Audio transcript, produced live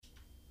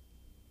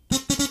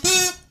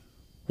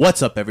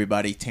What's up,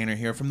 everybody? Tanner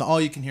here from the All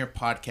You Can Hear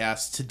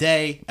podcast.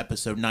 Today,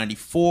 episode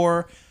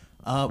 94,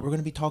 we're going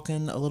to be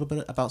talking a little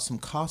bit about some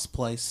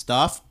cosplay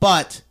stuff.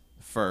 But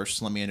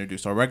first, let me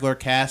introduce our regular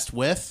cast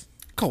with...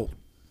 Colt.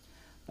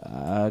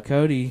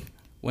 Cody.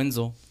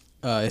 Wenzel.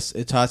 It's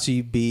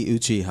Itachi B.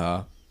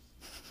 Uchiha.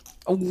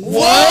 Whoa!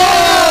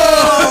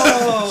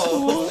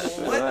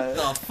 What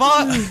the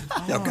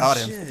fuck? Yo, got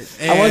him.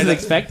 I wasn't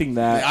expecting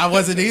that. I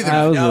wasn't either.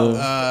 I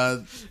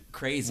was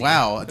Crazy.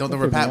 Wow, I don't know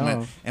where Pat Wow.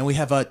 went. And we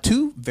have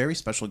two very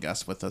special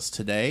guests with us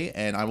today,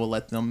 and I will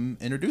let them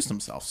introduce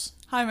themselves.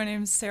 Hi, my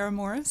name is Sarah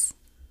Morris.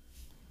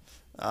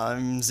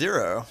 I'm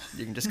Zero.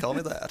 You can just call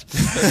me that.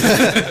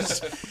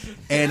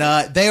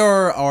 And they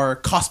are our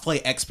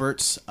cosplay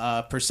experts,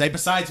 per se,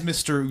 besides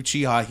Mr.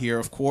 Uchiha here,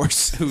 of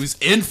course, who's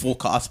in full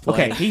cosplay.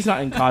 Okay, he's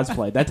not in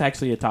cosplay. That's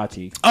actually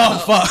Itachi. Oh,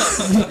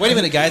 fuck. Wait a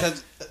minute,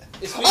 guys.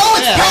 It's me.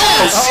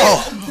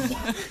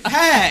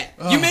 Pat,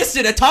 you missed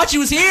it. Itachi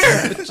was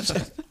here.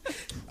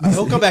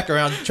 He'll come back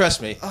around.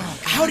 Trust me.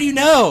 How do you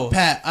know?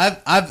 Pat,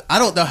 I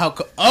don't know how...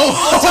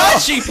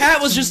 Itachi,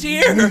 Pat was just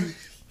here.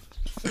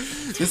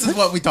 This is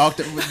what we talked...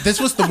 This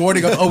was the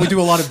morning of, we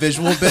do a lot of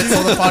visual bits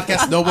on the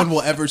podcast no one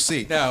will ever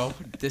see. No,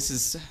 this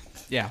is...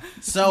 Yeah.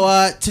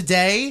 So,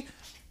 today...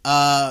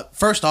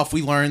 first off,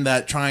 we learned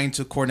that trying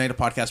to coordinate a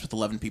podcast with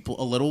 11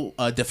 people a little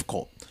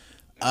difficult.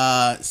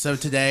 So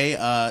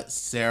today,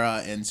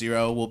 Sarah and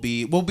Zero we'll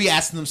be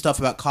asking them stuff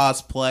about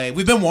cosplay.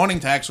 We've been wanting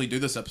to actually do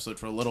this episode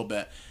for a little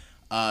bit.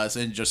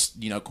 And just,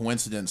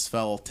 coincidence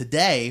fell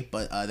today,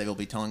 but they will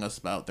be telling us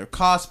about their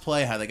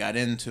cosplay, how they got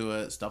into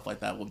it, stuff like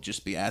that. We'll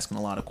just be asking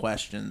a lot of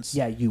questions.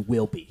 Yeah, you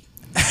will be.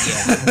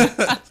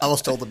 I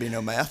was told to be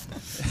no math.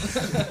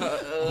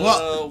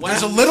 Well,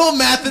 there's a little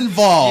math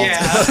involved.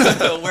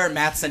 Yeah. We're a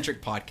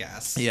math-centric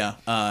podcast. Yeah,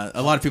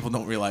 a lot of people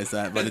don't realize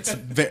that, but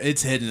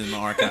it's hidden in the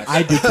archives.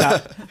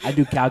 I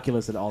do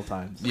calculus at all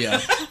times.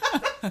 Yeah,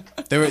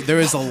 there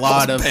is a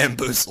lot of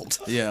Bamboozled.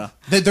 yeah.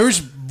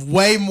 There's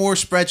way more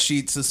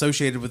spreadsheets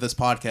associated with this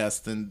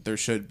podcast than there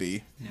should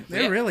be.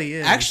 There really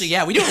is. Actually,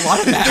 yeah, we do a lot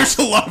of math. There's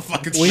a lot of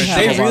fucking We spreadsheets. have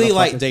a They lot really of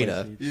like fucking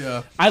data. spreadsheets.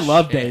 Yeah. I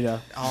love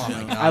data. Oh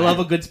my god. I love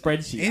a good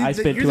spreadsheet. And I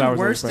spent you're 2 the hours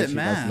worst on a at spreadsheet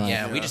math. last night.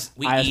 Yeah, we That's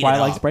eat why it I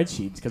like up.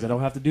 spreadsheets, because I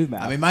don't have to do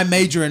math. I mean, my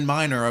major and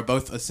minor are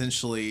both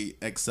essentially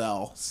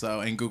Excel,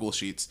 and Google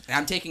Sheets.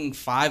 I'm taking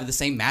 5 of the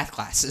same math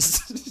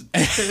classes.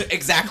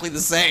 Exactly the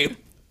same.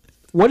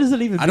 what does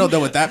it even I don't mean? know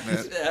what that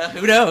meant.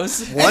 Who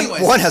knows?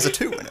 One has a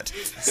 2 in it.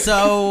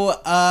 So,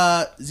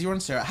 Zero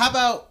and Sarah, how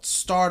about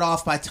start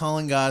off by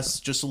telling us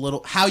just a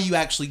little how you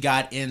actually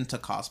got into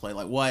cosplay?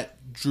 Like, what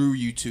drew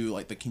you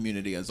to the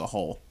community as a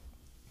whole?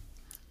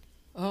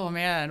 Oh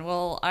man,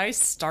 well, I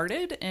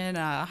started in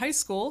high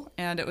school,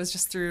 and it was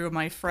just through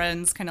my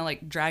friends kind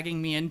of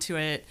dragging me into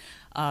it.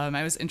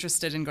 I was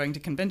interested in going to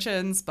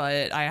conventions,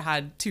 but I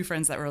had 2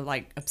 friends that were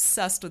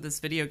obsessed with this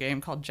video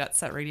game called Jet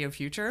Set Radio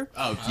Future.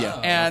 Oh, yeah.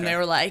 And they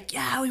were like,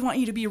 yeah, we want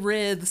you to be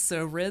Rith.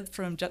 So Rith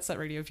from Jet Set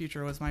Radio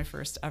Future was my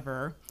first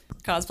ever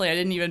cosplay. I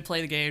didn't even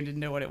play the game, didn't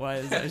know what it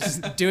was. I was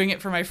just doing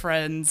it for my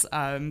friends.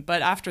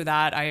 But after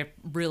that, I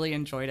really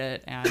enjoyed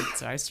it. And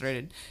so I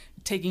started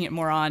taking it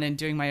more on and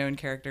doing my own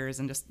characters.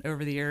 And just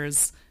over the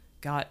years,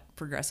 got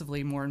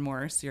progressively more and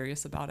more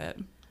serious about it.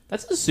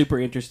 That's a super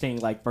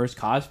interesting, first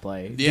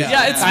cosplay. Yeah.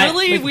 Yeah, it's I-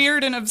 really like-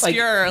 weird and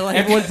obscure.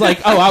 Everyone's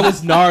like, oh, I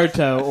was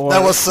Naruto. Or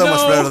That was so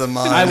much No. better than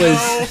mine. I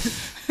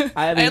was...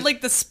 I I mean,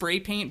 had the spray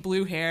paint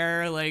blue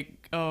hair.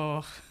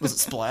 Was it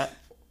Splat?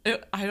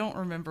 I don't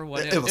remember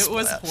what It it was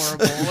was splat.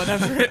 horrible,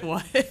 whatever it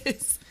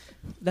was.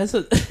 That's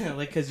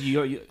because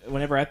you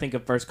whenever I think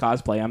of first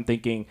cosplay, I'm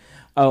thinking,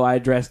 oh, I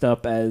dressed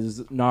up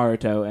as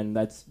Naruto, and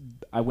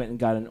I went and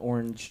got an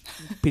orange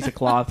piece of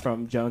cloth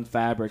from Jones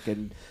Fabric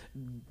and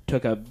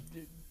took a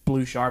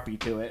blue Sharpie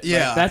to it.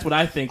 Yeah. That's what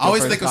I think. I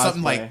always first think of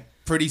something cosplay.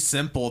 pretty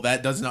simple.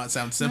 That does not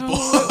sound simple.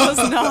 No, it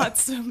was not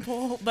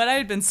simple. But I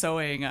had been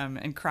sewing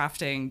and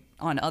crafting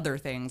on other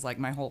things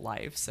my whole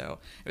life, so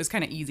it was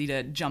kind of easy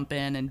to jump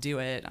in and do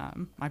it.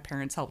 My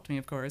parents helped me,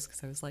 of course,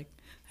 because I was like,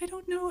 I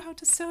don't know how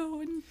to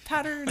sew and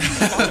pattern.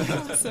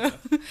 And so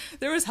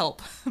there was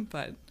help,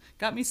 but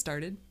got me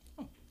started.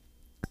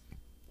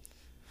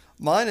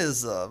 Mine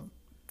is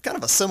kind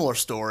of a similar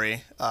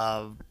story.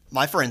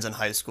 My friends in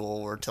high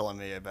school were telling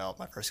me about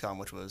my first con,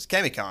 which was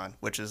KamiCon,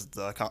 which is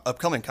the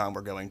upcoming con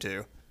we're going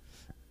to.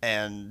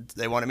 And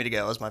they wanted me to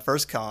go as my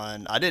first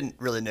con. I didn't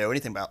really know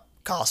anything about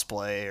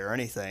cosplay or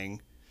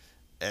anything,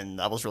 and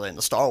I was really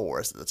into Star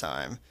Wars at the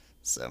time.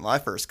 So my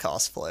first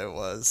cosplay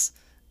was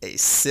a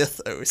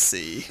Sith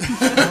OC.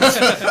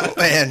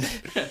 And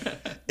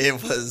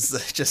it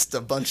was just a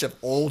bunch of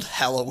old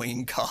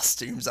Halloween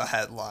costumes I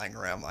had lying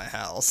around my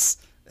house,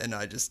 and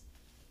I just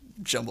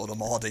jumbled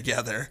them all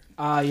together.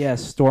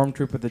 Yes,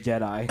 Stormtrooper the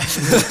Jedi.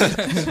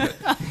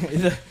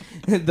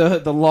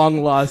 the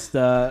long lost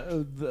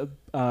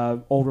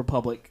Old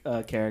Republic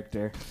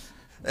character.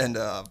 And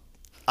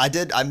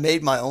I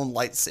made my own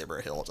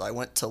lightsaber hilt. I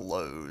went to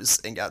Lowe's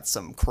and got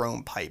some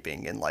chrome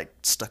piping and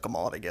stuck them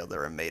all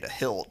together and made a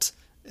hilt.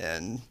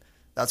 And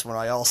that's when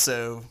I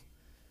also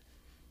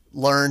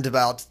learned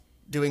about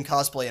doing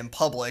cosplay in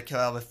public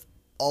with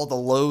all the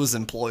Lowe's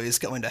employees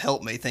coming to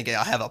help me, thinking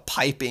I have a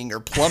piping or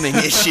plumbing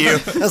issue.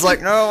 I was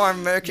like, no,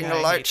 I'm making a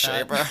I hate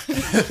that.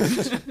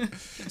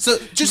 lightsaber. So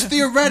just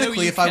theoretically,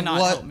 No, you if I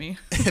cannot help me.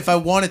 if I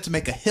wanted to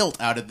make a hilt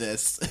out of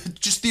this,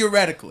 just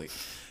theoretically,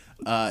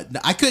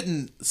 I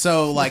couldn't.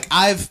 So like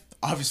I've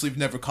obviously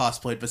never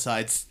cosplayed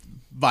besides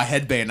my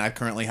headband I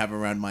currently have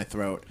around my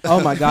throat.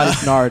 Oh my God,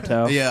 it's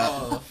Naruto.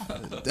 Yeah,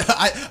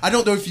 I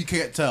don't know if you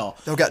can't tell.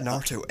 They've got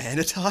Naruto and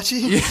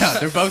Itachi? Yeah,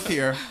 they're both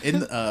here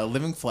in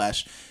living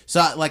flesh. So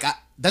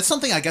that's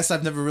something I guess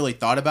I've never really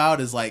thought about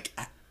is like,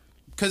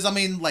 because I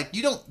mean like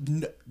you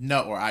don't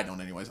know, or I don't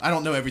anyways. I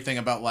don't know everything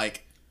about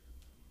like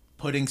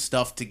putting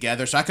stuff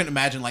together. So I couldn't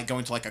imagine like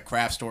going to like a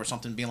craft store or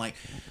something and being like,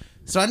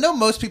 so I know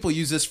most people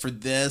use this for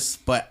this,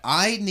 but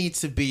I need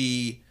to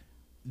be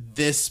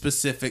this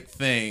specific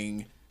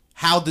thing.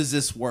 How does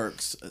this work?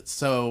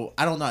 So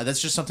I don't know.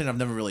 That's just something I've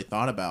never really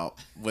thought about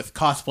with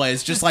cosplay.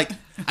 It's just like,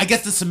 I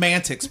guess the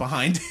semantics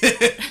behind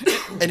it.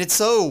 And it's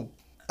so,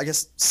 I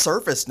guess,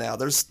 surfaced now.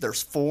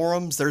 There's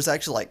forums. There's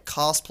actually like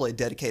cosplay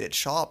dedicated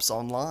shops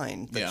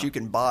online that Yeah. you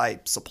can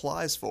buy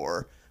supplies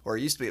for. Or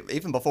it used to be,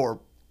 even before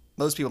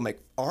most people make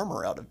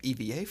armor out of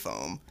EVA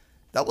foam.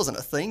 That wasn't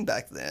a thing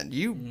back then.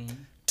 You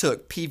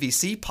took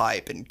PVC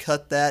pipe and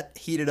cut that,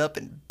 heated up,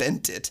 and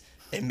bent it.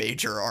 And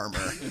made your armor.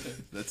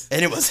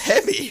 And it was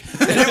heavy.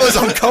 And it was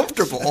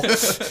uncomfortable.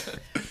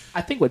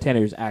 I think what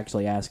Tanner's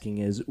actually asking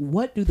is,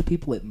 what do the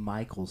people at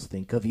Michael's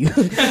think of you?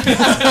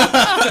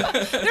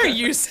 They're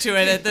used to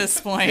it at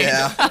this point.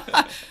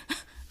 Yeah.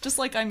 Just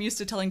like I'm used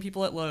to telling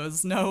people at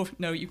Lowe's, no,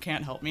 you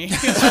can't help me.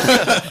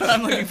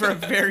 I'm looking for a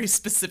very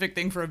specific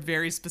thing for a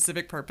very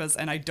specific purpose,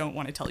 and I don't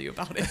want to tell you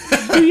about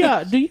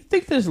it. Do you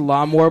think this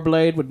lawnmower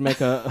blade would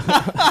make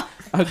a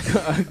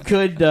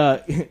good?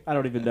 I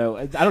don't even know.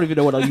 I don't even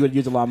know what you would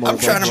use a lawnmower. I'm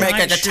trying to blade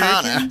make a Giant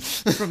katana.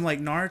 shuriken from like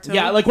Naruto. for.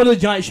 Yeah, like one of the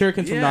giant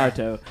shurikens Yeah.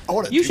 from Naruto. I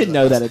wanna You do should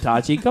know that,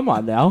 Itachi. Come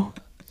on now.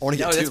 I want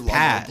to No, get that's two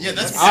Pat. long Yeah,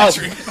 that's Oh.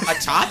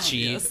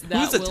 Itachi? Yes,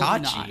 that Who's will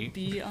Itachi? not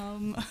be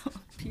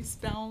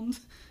peace-bound,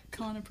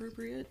 con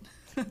appropriate.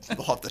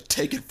 They'll have to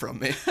take it from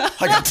me.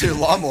 I got two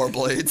lawnmower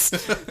blades.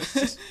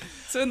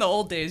 So in the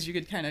old days, you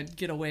could kind of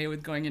get away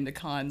with going into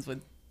cons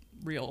with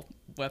real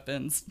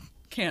weapons.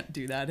 Can't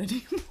do that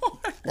anymore.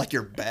 Like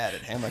you're bad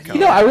at HammerCon. You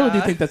know, I really do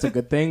think that's a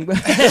good thing.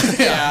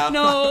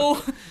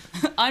 No,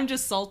 I'm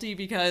just salty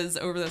because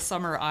over the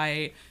summer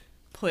I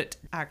put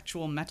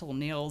actual metal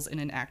nails in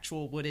an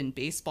actual wooden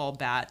baseball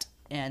bat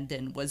and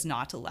then was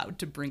not allowed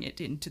to bring it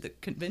into the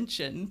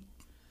convention.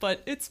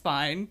 But it's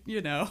fine,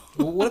 you know.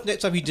 Well, what if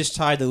next time you just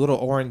tie the little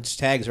orange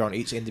tags around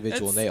each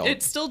individual nail?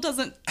 It still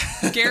doesn't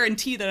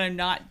guarantee that I'm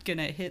not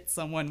gonna hit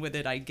someone with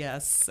it, I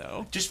guess.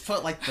 So Just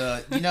put like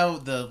the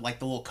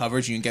little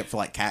covers you can get for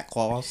like cat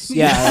claws.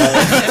 Yeah.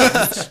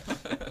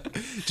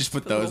 Just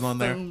put the those little on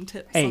there. foam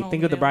tips Hey, on all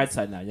think of the nails. bright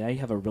side now. Now you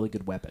have a really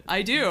good weapon.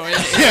 I do.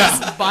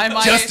 It's by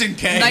my just in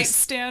case.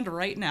 nightstand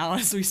right now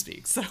as we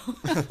speak. So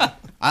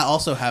I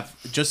also have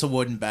just a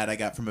wooden bat I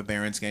got from a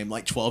Barons game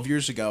like 12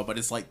 years ago, but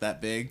it's like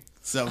that big.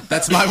 So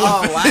that's my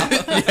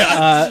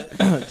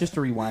one. Just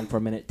to rewind for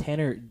a minute,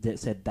 Tanner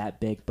said that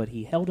big, but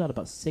he held out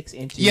about 6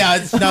 inches. Yeah,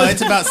 it's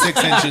about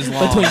 6 inches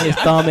long. Between his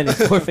thumb and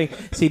his forefinger.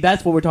 See,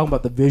 that's what we're talking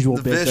about, the visual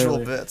The bits. visual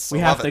earlier. bits. We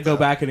I have love to it, go though.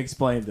 back and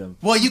explain them.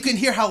 Well, you can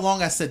hear how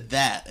long I said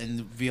that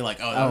and be like,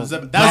 oh, that was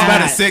about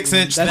that. a 6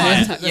 inch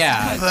That's that.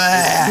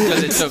 Yeah,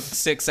 because it took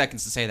 6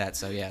 seconds to say that,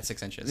 so yeah,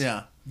 6 inches.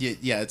 Yeah.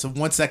 It's a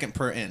 1 second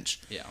per inch.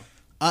 Yeah.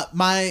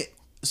 My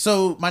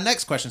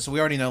next question. So we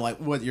already know like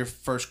what your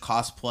first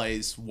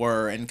cosplays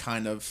were and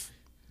kind of,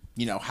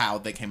 how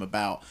they came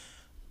about.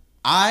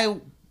 I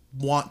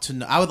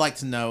would like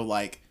to know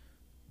like,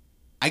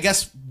 I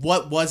guess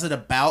what was it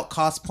about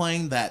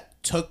cosplaying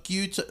that took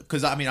you to?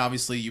 Because I mean,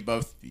 obviously you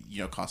both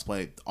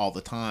cosplay all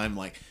the time.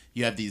 Like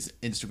you have these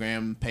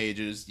Instagram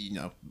pages,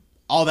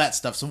 all that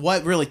stuff. So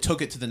what really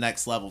took it to the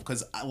next level?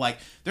 Because like,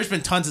 there's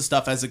been tons of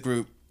stuff as a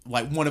group.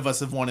 Like one of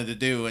us have wanted to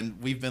do,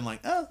 and we've been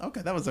like, oh,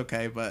 okay, that was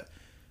okay, but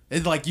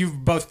it's like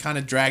you've both kind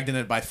of dragged in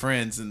it by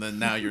friends, and then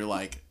now you're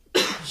like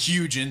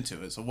huge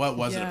into it. So what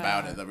was it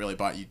about it that really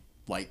brought you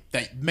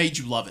that made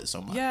you love it so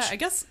much? yeah, I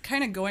guess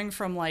kind of going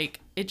from like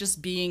it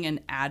just being an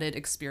added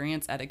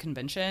experience at a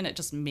convention, it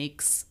just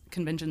makes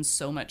conventions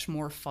so much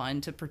more fun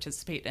to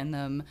participate in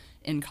them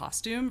in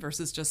costume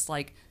versus just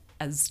like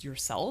as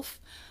yourself.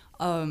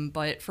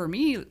 But for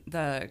me,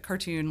 the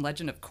cartoon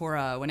Legend of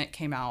Korra, when it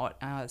came out,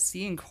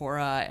 seeing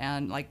Korra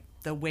and like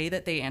the way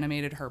that they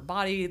animated her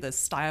body, the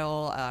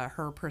style,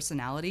 her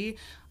personality,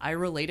 I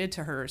related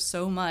to her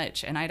so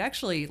much. And I'd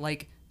actually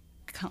like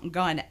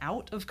gone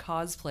out of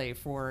cosplay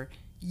for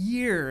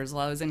years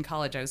while I was in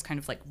college. I was kind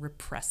of like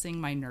repressing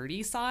my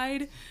nerdy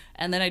side.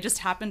 And then I just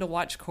happened to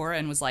watch Korra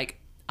and was like,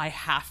 I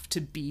have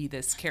to be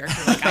this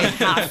character. Like I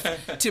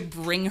have to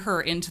bring her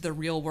into the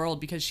real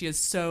world because she is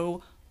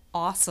so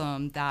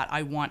awesome that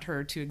I want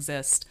her to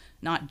exist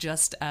not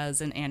just as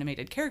an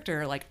animated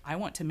character. Like I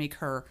want to make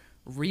her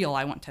real.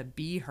 I want to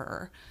be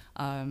her.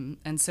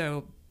 And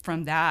so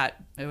from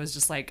that, it was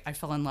just like I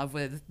fell in love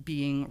with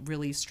being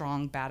really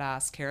strong,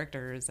 badass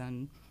characters,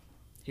 and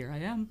here I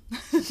am.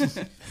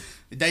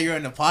 Today you're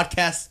in a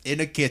podcast in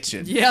a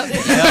kitchen. Yeah, It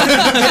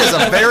is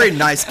a very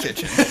nice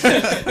kitchen.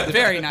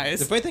 very nice.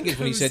 The funny thing is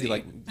when you said Cozy.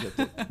 like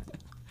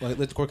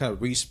let's kind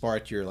of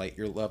re-spark your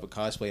love of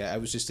cosplay. I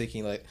was just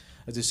thinking of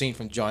the scene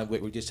from John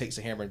Wick where he just takes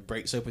a hammer and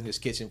breaks open his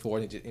kitchen floor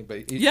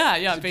Yeah,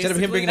 instead of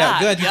basically him bringing that.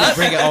 out guns, you Yep. just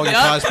bring out all your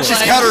Yep. cosplay. She's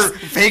Like- got her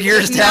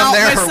figures Now down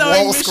there, my her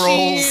sewing wall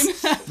machine.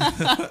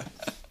 scrolls.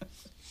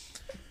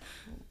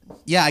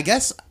 Yeah, I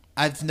guess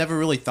I've never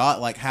really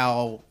thought like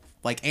how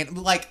like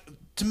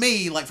to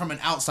me, like from an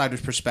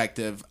outsider's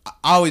perspective, I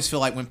always feel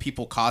like when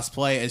people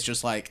cosplay, it's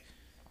just like,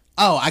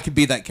 oh, I could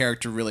be that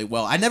character really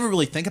well. I never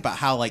really think about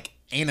how like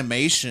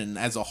animation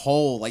as a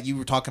whole, like you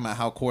were talking about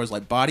how Korra's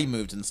like body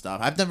moves and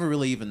stuff. I've never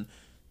really even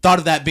thought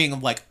of that being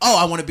like, oh,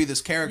 I want to be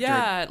this character.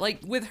 Yeah,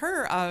 like with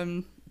her,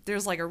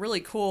 there's like a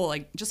really cool,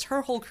 like just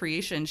her whole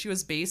creation. She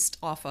was based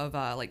off of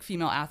like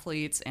female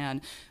athletes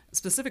and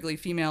specifically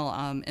female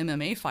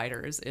MMA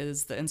fighters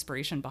is the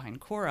inspiration behind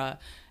Korra.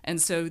 And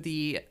so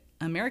the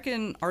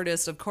American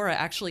artist of Korra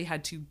actually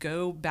had to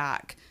go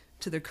back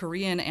to the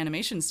Korean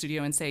animation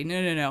studio and say,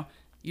 no,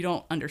 you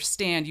don't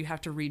understand. You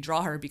have to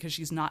redraw her because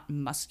she's not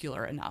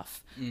muscular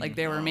enough. Like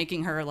they were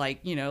making her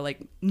like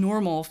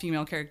normal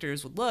female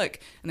characters would look.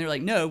 And they were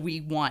like, no,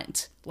 we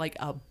want like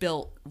a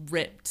built,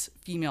 ripped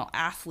female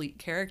athlete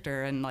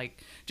character. And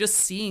like just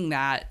seeing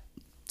that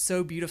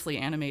so beautifully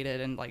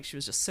animated and like she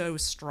was just so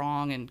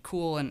strong and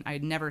cool. And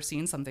I'd never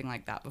seen something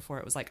like that before.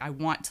 It was like, I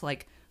want to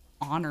like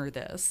honor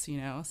this,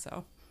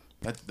 so.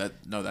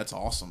 That's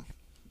awesome.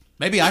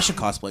 Maybe I should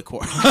cosplay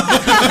Korra.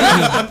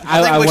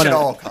 I think we should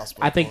all cosplay.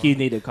 I think you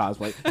need a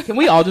cosplay. Can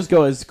we all just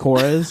go as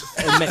Korras?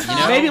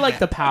 And maybe like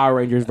the Power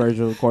Rangers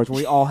version of Korras, where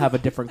we all have a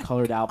different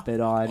colored outfit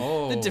on.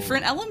 Oh, The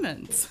different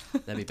elements.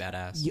 That'd be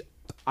badass.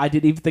 I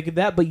didn't even think of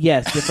that, but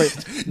yes,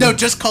 different. No,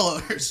 just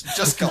colors.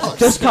 Just colors.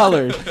 Just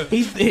colors.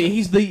 He's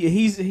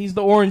the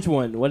orange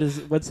one.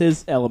 What's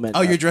his element?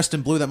 Oh, you're dressed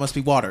in blue. That must be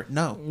water.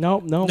 No.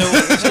 no.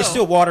 It's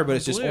still water, but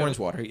it's just Blue. orange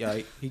water. Yeah,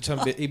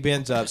 he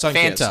bends sun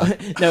kiss.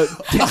 Fanta. No.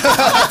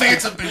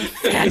 Phantom.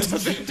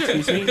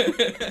 Excuse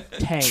me.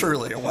 Tang.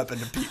 Truly a weapon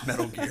to beat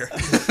Metal Gear.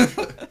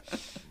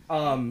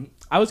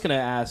 I was gonna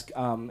ask,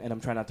 and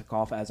I'm trying not to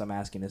cough as I'm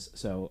asking this,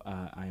 so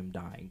I am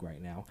dying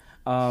right now.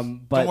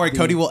 But Don't worry,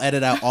 Cody will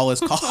edit out all his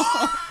calls.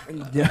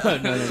 No.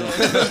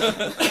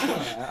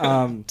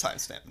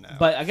 Timestamp now.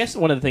 But I guess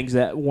one of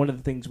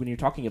the things when you're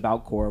talking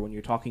about Korra, when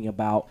you're talking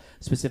about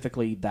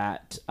specifically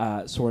that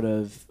sort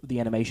of the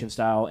animation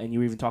style, and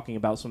you're even talking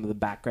about some of the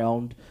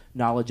background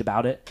knowledge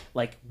about it,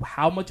 like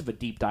how much of a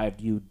deep dive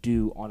do you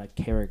do on a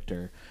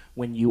character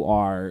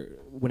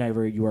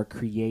whenever you are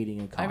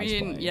creating a cosplay? I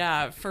mean,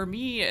 yeah, for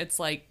me, it's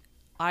like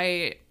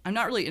I'm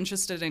not really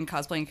interested in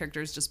cosplaying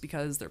characters just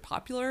because they're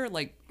popular.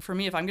 Like, for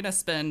me, if I'm going to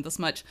spend this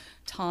much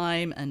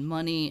time and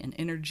money and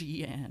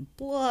energy and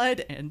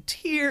blood and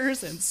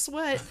tears and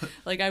sweat,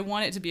 like, I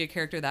want it to be a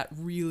character that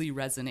really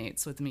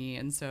resonates with me.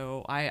 And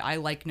so I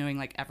like knowing,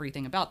 like,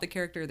 everything about the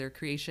character, their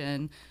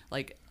creation,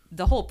 like,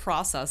 the whole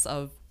process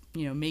of,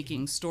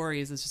 making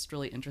stories is just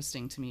really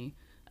interesting to me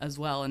as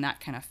well. And that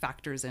kind of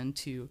factors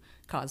into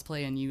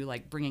cosplay and you,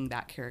 like, bringing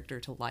that character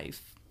to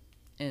life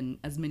in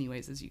as many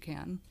ways as you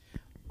can.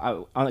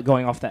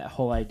 Going off that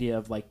whole idea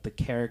of like the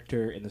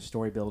character and the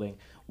story building,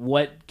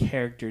 what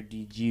character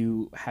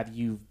have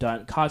you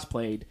done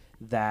cosplayed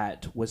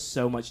that was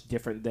so much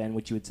different than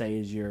what you would say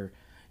is your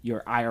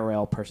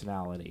IRL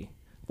personality?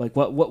 Like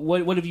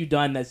what have you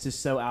done that's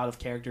just so out of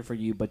character for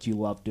you, but you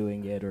love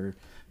doing it, or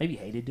maybe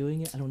hated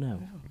doing it? I don't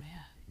know.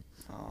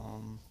 Oh,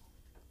 man.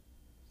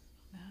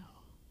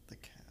 The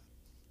cat.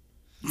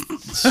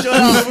 Shut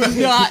up.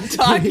 We're not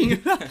talking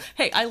about...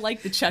 Hey, I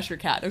like the Cheshire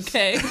Cat,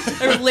 okay?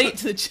 I relate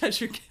to the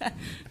Cheshire Cat.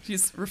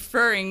 She's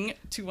referring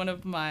to one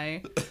of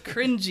my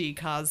cringy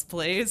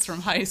cosplays from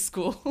high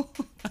school.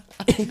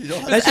 That's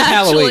just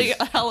Halloween. Actually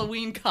a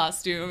Halloween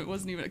costume. It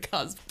wasn't even a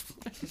cosplay.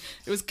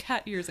 It was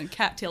cat ears and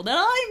cat tail that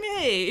I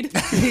made.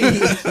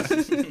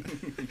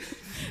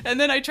 And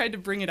then I tried to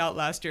bring it out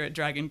last year at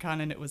Dragon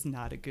Con, and it was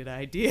not a good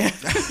idea.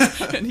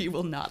 And he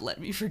will not let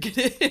me forget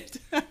it.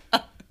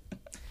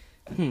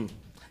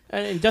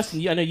 And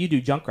Dustin, I know you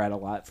do Junkrat a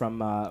lot from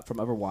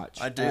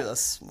Overwatch. I do.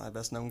 That's my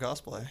best known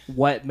cosplay.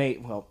 What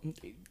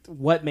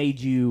made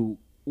you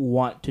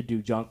want to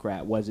do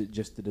Junkrat? Was it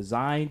just the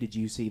design? Did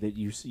you see that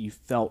you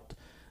felt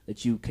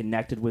that you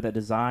connected with a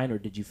design, or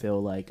did you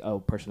feel like,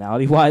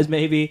 personality wise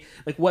maybe?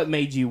 Like, what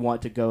made you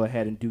want to go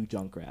ahead and do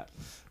Junkrat?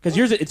 Because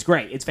yours, it's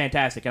great, it's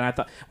fantastic, and I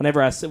thought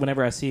whenever I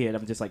see it,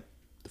 I'm just like,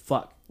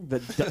 fuck,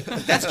 That's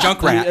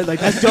Junkrat. like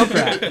that's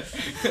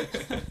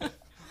Junkrat.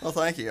 Well,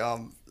 thank you. A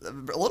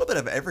little bit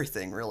of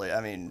everything, really.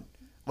 I mean,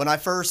 when I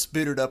first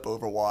booted up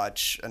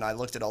Overwatch and I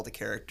looked at all the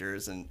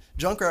characters, and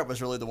Junkrat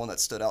was really the one that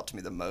stood out to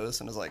me the most.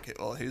 And I was like,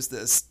 well, who's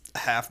this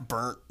half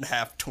burnt,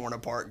 half torn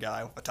apart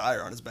guy with a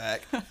tire on his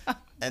back?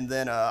 And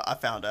then I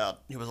found out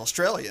he was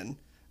Australian,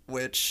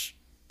 which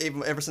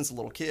ever since a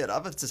little kid,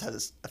 I've just had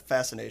a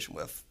fascination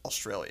with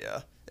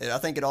Australia. And I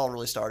think it all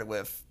really started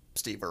with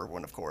Steve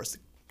Irwin, of course,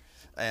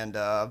 and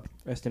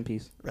Rest in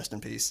peace. rest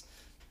in peace.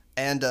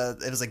 And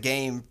it was a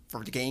game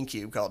for the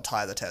GameCube called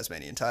Ty the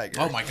Tasmanian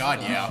Tiger. Oh my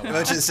god, yeah.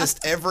 Which is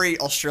just every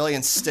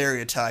Australian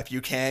stereotype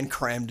you can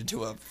crammed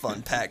into a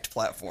fun-packed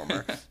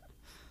platformer.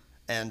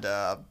 And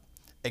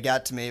it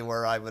got to me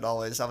where I would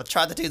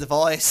try to do the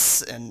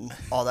voice and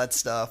all that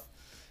stuff.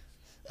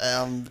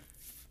 And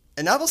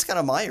that was kind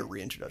of my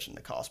reintroduction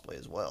to cosplay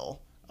as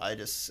well. I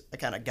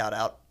kind of got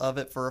out of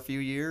it for a few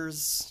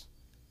years,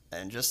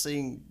 and just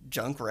seeing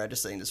Junkrat,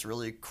 just seeing this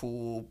really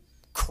cool,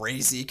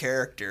 crazy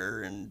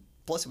character, and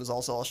plus he was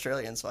also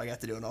Australian, so I got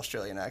to do an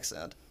Australian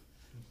accent.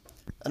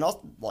 And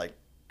also, kind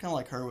of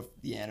like her with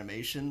the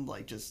animation,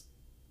 just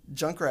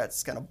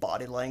Junkrat's kind of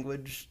body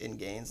language in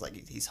games,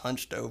 he's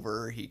hunched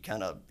over, he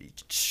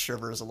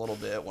shivers a little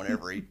bit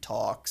whenever he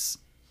talks.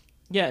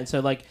 Yeah, and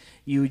so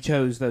you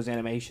chose those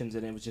animations,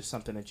 and it was just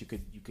something that you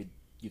could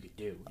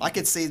do. I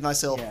could see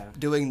myself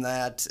doing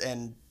that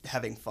and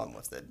having fun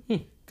with it.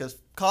 Because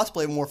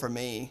cosplay more for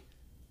me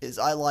is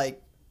I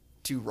like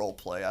to role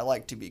play. I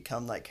like to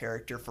become that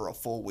character for a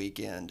full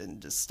weekend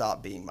and just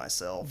stop being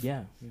myself.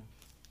 Yeah.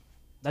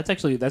 That's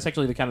actually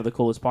the kind of the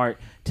coolest part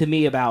to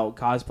me about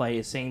cosplay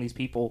is seeing these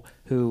people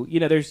who,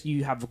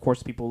 you have of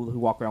course people who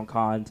walk around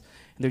cons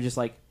and they're just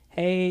like,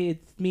 hey,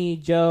 it's me,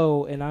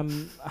 Joe, and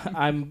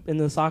I'm in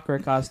the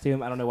Sakura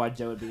costume. I don't know why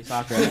Joe would be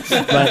Sakura,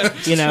 but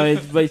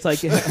it's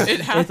like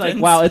it's like,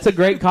 wow, it's a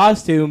great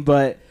costume,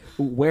 but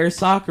where's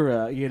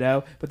Sakura?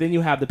 But then you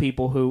have the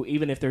people who,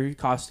 even if their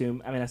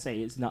costume, I say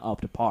it's not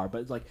up to par,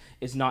 but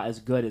it's not as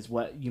good as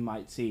what you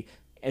might see.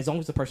 As long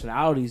as the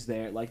personality's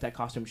there, that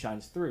costume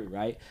shines through,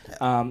 right?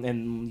 Yeah.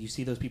 And you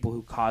see those people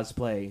who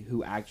cosplay,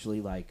 who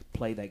actually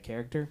play that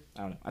character.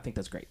 I don't know. I think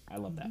that's great. I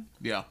love that.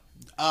 Yeah,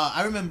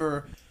 I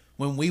remember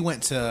when we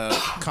went to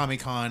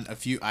Comic-Con a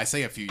few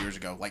years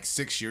ago,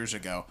 6 years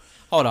ago.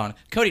 Hold on.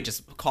 Cody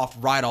just coughed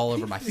right all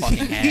over my fucking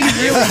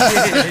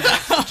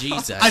hand.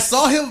 Jesus. I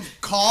saw him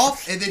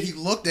cough, and then he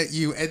looked at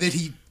you, and then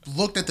he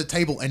looked at the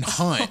table and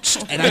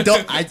hunched. And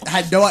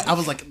I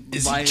was like,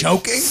 is he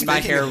joking? My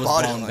hair was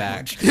blown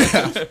back.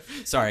 Yeah.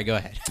 Sorry, go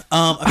ahead.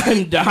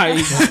 I'm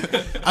dying.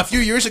 A few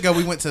years ago,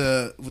 we went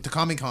to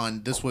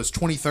Comic-Con. This was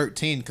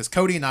 2013, because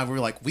Cody and I were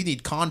like, we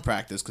need con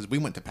practice, because we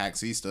went to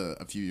PAX East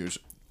a few years,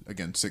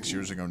 again, 6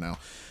 years ago now.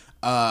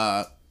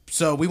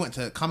 So we went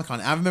to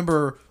Comic-Con. I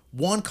remember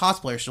one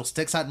cosplayer still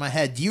sticks out in my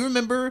head. Do you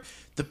remember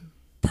the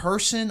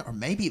person, or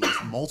maybe it was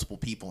multiple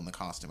people in the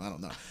costume? I don't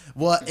know.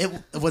 Well, it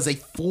was a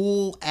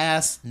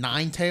full-ass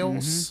Ninetales.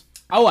 Mm-hmm.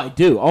 Oh, I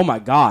do. Oh, my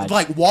God.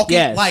 Walking,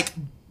 yes.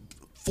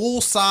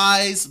 Full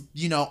size,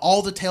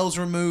 all the tails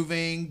were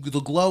moving,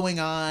 the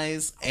glowing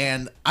eyes.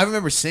 And I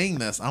remember seeing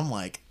this. I'm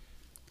like,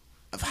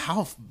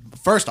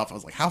 first off, I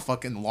was like, how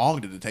fucking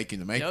long did it take you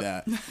to make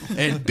that?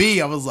 And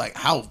B, I was like,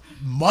 how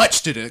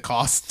much did it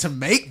cost to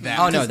make that?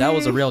 Oh, no, that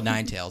was a real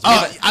Ninetales.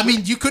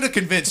 You could have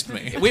convinced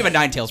me. We have a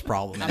Ninetales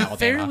problem in I'm Alabama.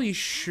 fairly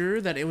sure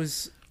that it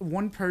was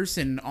one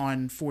person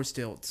on 4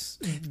 stilts,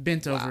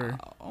 bent over,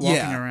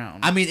 walking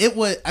around.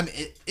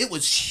 It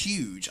was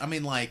huge.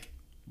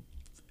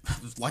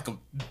 Like a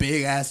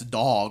big ass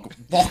dog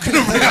walking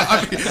around.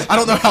 I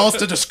don't know how else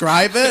to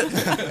describe it.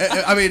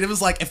 It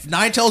was like, if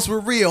Ninetales were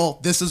real,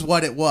 this is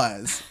what it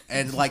was.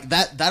 And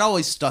that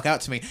always stuck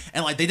out to me.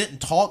 And they didn't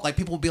talk.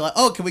 People would be like,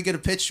 oh, can we get a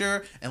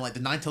picture? And the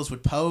Ninetales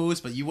would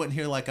pose, but you wouldn't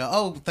hear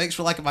oh, thanks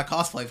for liking my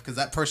cosplay, because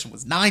that person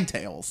was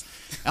Ninetales.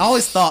 I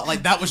always thought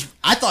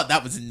I thought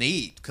that was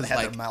neat, because they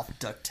had their mouth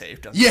duct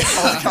taped. Yeah.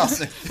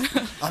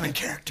 I'm in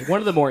character. One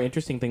of the more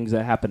interesting things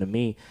that happened to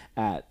me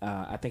at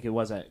I think it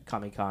was at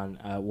Comic-Con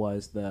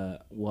was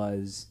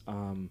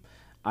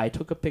I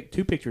took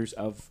two pictures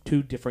of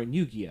two different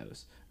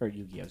Yu-Gi-Ohs. Or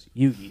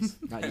Yu-Gis,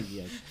 not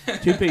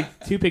Yu-Gi-Ohs.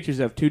 Two pictures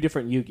of two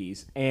different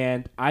Yu-Gis.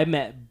 And I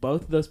met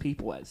both of those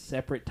people at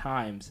separate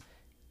times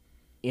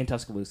in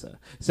Tuscaloosa.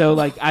 So,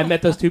 I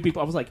met those two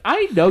people. I was like,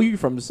 I know you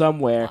from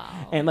somewhere.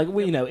 Wow. And,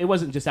 it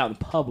wasn't just out in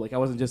public. I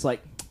wasn't just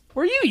like,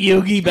 were you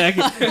Yugi back?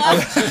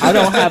 I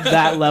don't have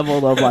that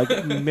level of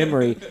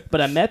memory, but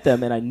I met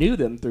them and I knew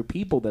them through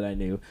people that I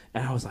knew,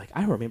 and I was like,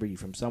 I remember you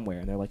from somewhere,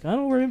 and they're like, I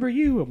don't remember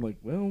you. I'm like,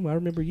 well, I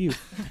remember you,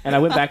 and I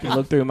went back and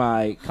looked through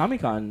my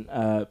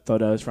Comic-Con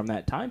photos from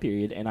that time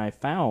period, and I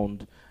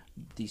found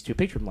these two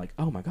pictures. I'm like,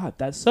 oh my god,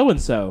 that's so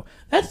and so.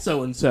 And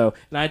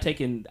I had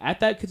taken at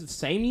that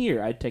same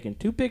year, I'd taken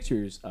two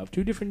pictures of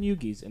two different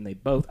Yugis, and I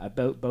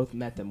both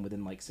met them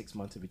within 6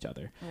 months of each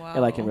other.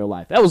 Wow. In real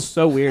life. That was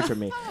so weird for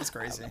me. That's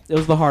crazy. It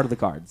was the heart of the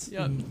cards.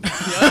 Yep.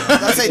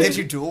 I say, did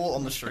you duel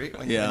on the street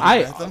when you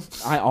met them?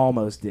 I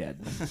almost did.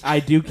 I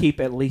do keep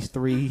at least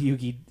 3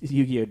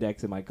 Yu-Gi-Oh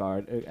decks in my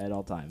card at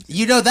all times.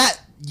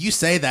 You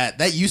say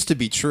that used to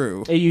be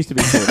true. It used to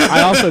be true.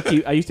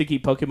 I used to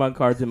keep Pokemon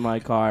cards in my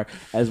car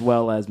as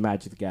well as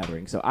Magic the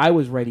Gathering. So I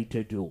was ready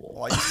to duel.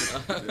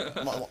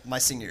 Well, my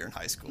senior year in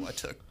high school,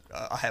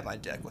 I had my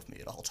deck with me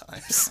at all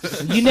times.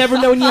 You never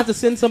know when you have to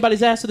send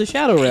somebody's ass to the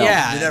Shadow Realm.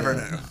 Yeah. You never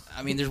know.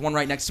 There's one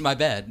right next to my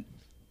bed.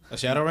 A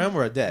Shadow Realm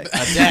or a deck?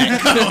 A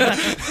deck.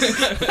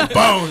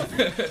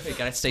 Both. You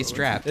gotta stay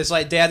strapped. It's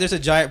like, Dad, there's a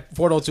giant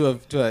portal to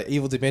an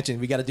evil dimension.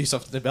 We got to do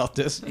something about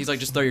this. He's like,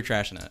 just throw your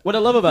trash in it. What I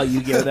love about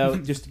Yu-Gi-Oh, though,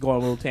 just to go on a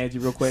little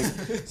tangent real quick,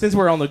 since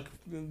we're on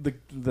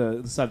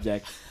the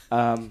subject,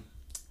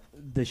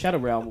 the Shadow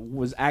Realm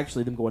was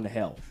actually them going to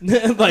hell.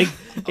 Like,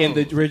 in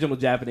the original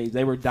Japanese,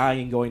 they were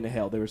dying going to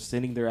hell. They were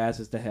sending their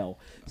asses to hell.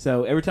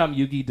 So every time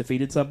Yugi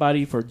defeated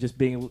somebody for just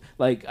being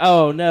like,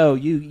 oh, no,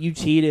 you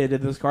cheated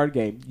in this card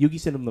game, Yugi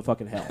sent them to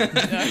fucking hell.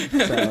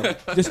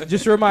 So,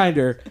 just a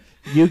reminder,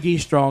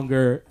 Yugi's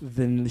stronger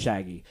than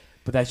Shaggy.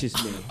 But that's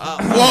just me. Whoa!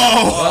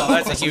 Well,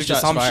 that's a huge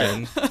shots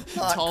assumption.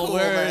 Not Tall cool,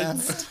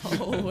 words. man.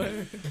 Tall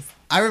words.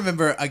 I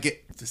remember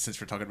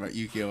since we're talking about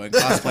Yu-Gi-Oh and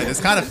cosplay, this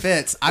kind of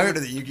fits. I went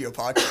to the Yu-Gi-Oh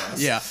podcast.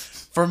 Yeah.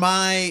 For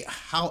I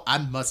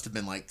must have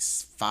been like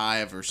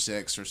 5 or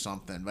 6 or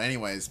something. But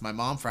anyways, my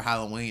mom for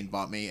Halloween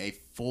bought me a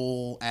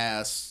full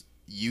ass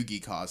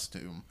Yugi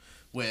costume.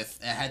 It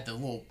had the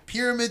little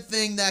pyramid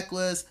thing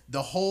necklace,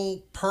 the whole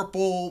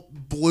purple,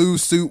 blue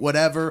suit,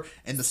 whatever,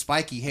 and the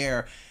spiky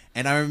hair.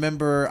 And I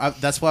remember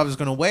that's what I was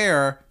going to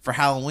wear for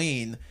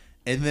Halloween.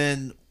 And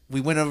then we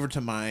went over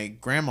to my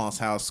grandma's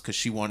house because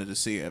she wanted to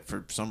see it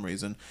for some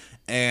reason.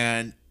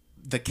 And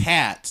the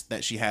cat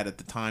that she had at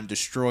the time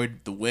destroyed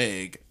the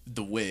wig.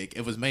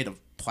 It was made of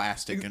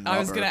plastic and rubber. I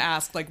was gonna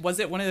ask, like, was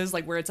it one of those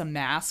like where it's a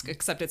mask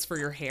except it's for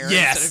your hair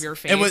Yes, instead of your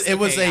face? it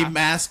was Okay, a yeah.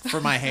 mask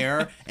for my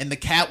hair, and the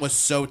cat was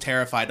so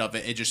terrified of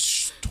it, it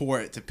just tore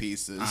it to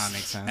pieces.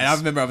 Makes sense. And I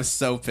remember I was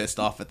so pissed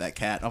off at that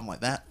cat. I'm like,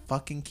 that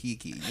fucking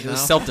Kiki. You It know?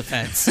 was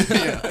self-defense.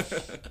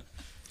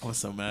 I was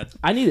so mad.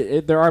 I need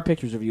it. There are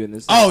pictures of you in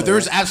this. Oh,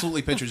 there's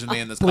absolutely pictures of me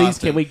in this. Please,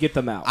 costume. can we get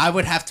them out? I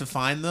would have to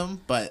find them,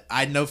 but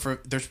I know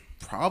there's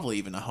probably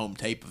even a home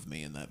tape of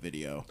me in that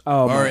video.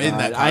 Oh, or my in God.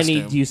 that I costume.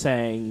 need you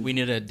saying. We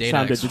need a data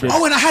Sounded extract.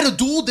 ridiculous. Oh, and I had a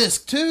dual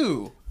disc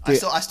too. I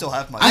still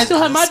have my. I still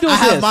have my dual I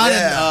have disc. mine.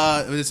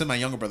 Yeah. It's in my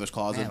younger brother's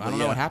closet. Damn, I but don't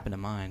know yeah. what happened to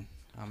mine.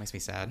 Oh, it makes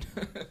me sad.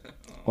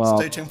 Well,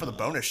 Stay tuned for the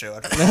bonus show.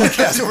 After the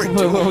podcast where we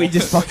do we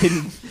just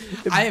fucking.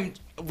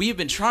 We've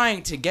been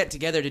trying to get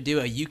together to do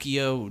a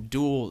Yu-Gi-Oh!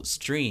 Duel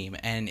stream,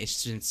 and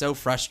it's been so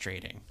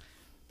frustrating.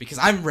 Because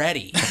I'm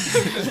ready.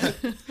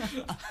 You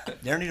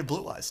ever need a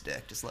Blue Eyes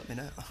deck? Just let me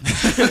know.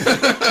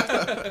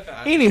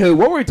 Anywho,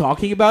 what were we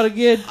talking about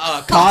again?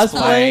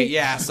 Cosplay.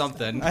 Yeah,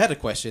 something. I had a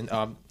question.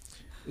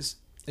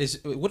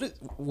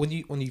 When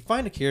you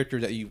find a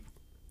character that you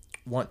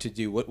want to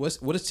do,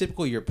 what is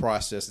typically your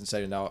process in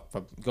setting out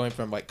from going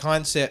from like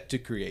concept to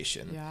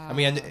creation? Yeah. I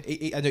mean,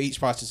 I know each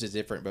process is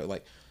different, but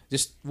like,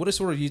 just what is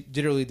sort of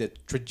literally the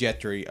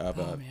trajectory of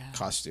a man.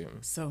 costume?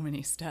 So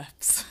many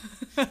steps.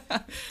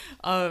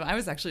 I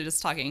was actually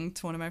just talking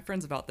to one of my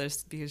friends about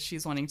this because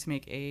she's wanting to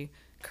make a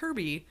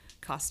Kirby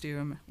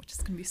costume, which is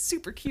going to be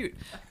super cute.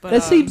 But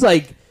That seems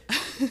like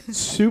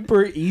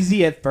super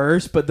easy at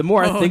first, but the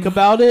more I think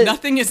about it,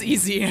 nothing is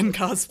easy in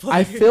cosplay.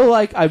 I feel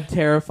like I'm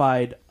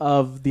terrified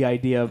of the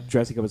idea of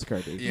dressing up as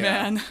Kirby. Yeah.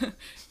 Man.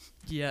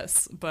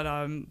 Yes, but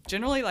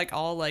generally, like,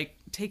 I'll like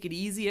take it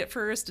easy at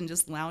first and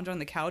just lounge on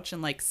the couch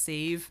and like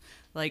save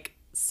like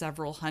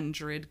several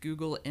hundred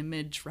Google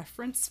image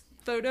reference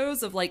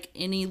photos of like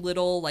any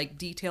little like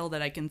detail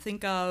that I can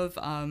think of.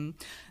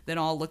 Then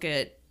I'll look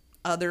at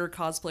other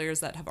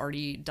cosplayers that have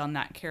already done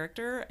that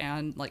character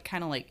and like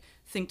kind of like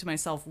think to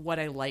myself what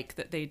I like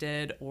that they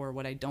did or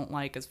what I don't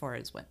like as far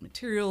as what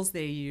materials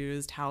they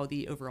used, how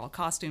the overall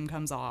costume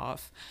comes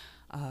off.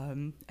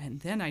 And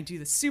then I do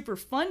the super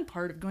fun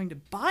part of going to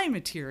buy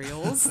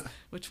materials,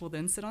 which will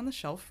then sit on the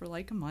shelf for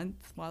like a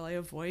month while I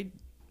avoid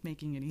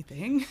making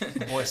anything.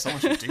 Boy,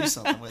 someone should do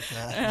something with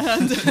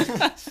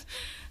that.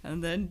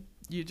 And then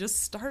you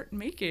just start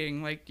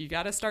making. Like, you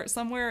got to start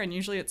somewhere, and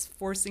usually it's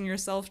forcing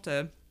yourself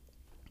to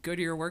go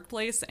to your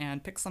workplace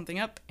and pick something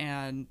up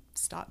and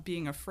stop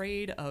being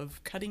afraid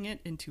of cutting it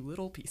into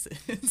little pieces.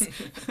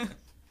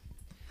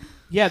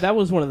 Yeah, that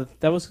was one of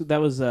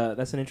the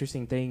that's an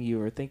interesting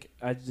thing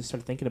I just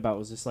started thinking about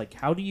was just like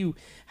how do you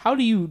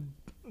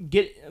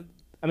get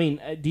I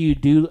mean do you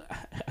do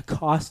a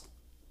cost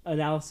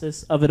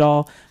analysis of it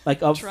all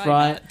like up Try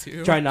front not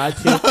to. try not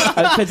to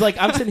because like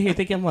I'm sitting here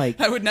thinking like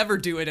I would never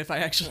do it if I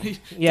actually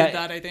Yeah, did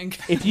that, I think.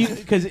 if you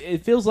because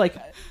it feels like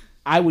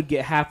I would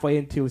get halfway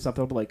into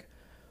something I'd be like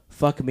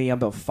fuck me, I'm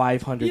about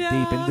 500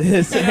 deep in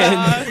this, and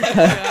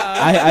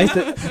I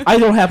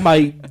don't have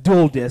my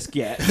dual disc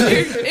yet.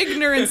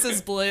 Ignorance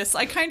is bliss.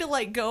 I kind of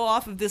like go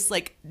off of this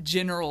like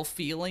general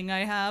feeling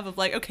I have of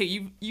like,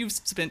 okay, you've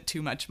spent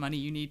too much money.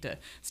 You need to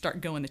start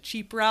going the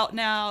cheap route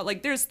now.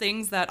 Like, there's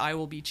things that I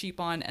will be cheap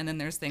on, and then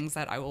there's things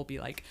that I will be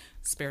like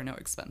spare no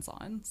expense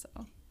on. So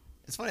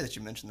It's funny that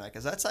you mentioned that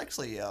because that's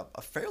actually a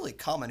fairly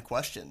common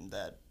question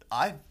that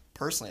I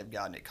personally have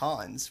gotten at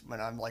cons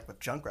when I'm like with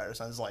Junkrat or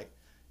something. It's like,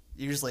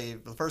 usually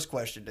the first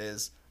question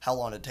is, how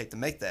long did it take to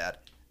make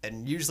that?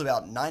 And usually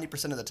about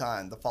 90% of the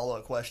time, the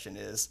follow-up question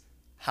is,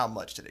 how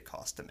much did it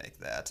cost to make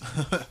that?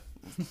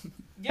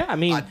 Yeah, I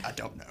mean, I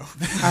don't know.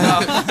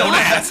 Don't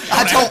ask.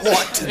 I don't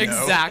want to know.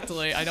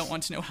 Exactly. I don't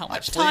want to know how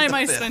much plead time the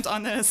I fifth. spent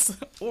on this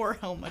or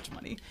how much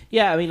money.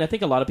 yeah, I mean, I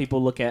think a lot of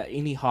people look at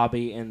any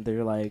hobby and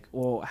they're like,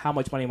 well, how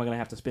much money am I going to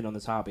have to spend on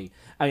this hobby?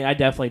 I mean, I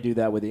definitely do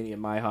that with any of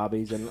my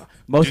hobbies, and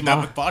most Do of that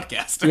my with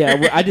podcasting.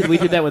 yeah, we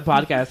did that with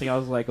podcasting. I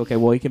was like, okay,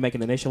 well, you can make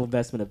an initial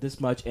investment of this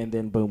much, and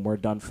then boom, we're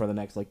done for the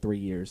next like 3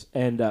 years,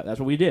 and that's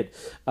what we did.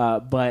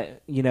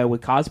 But you know,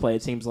 with cosplay,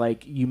 it seems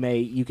like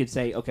you could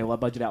say, okay, well, I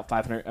budget out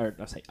 500, or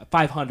I say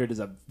 500 is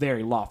a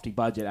very lofty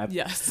budget.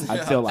 Yes. I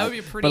feel like That would be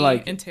a pretty but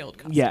like, entailed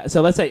cost. yeah.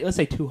 So let's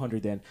say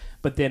 200 then,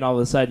 but then all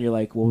of a sudden you're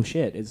like, well,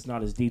 shit, it's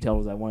not as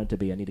detailed as I want it to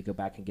be. I need to go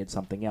back and get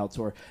something else,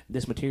 or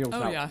this material's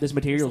There's a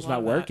lot not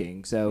of that.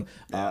 working. So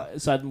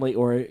suddenly,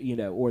 or you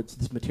know, or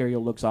this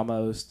material looks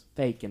almost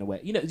fake in a way.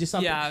 You know, just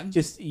something. Yeah.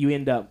 Just you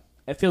end up.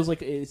 It feels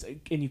like it's,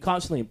 and you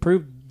constantly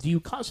improve.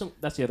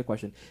 That's the other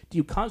question. Do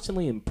you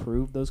constantly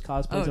improve those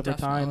cosplays over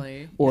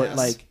definitely. time, or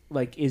Yes.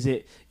 like is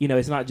it, you know,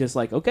 it's not just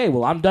like, okay,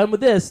 well, I'm done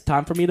with this,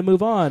 time for me to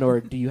move on,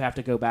 or do you have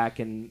to go back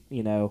and,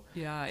 you know,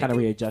 Yeah, I kind of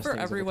think readjust for things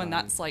over everyone time?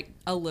 that's like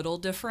a little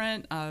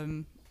different.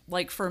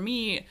 Like for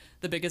me,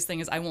 the biggest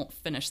thing is I won't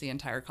finish the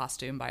entire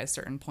costume by a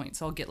certain point,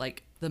 so I'll get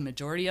like the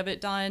majority of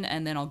it done,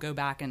 and then I'll go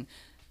back and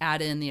add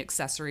in the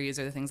accessories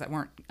or the things that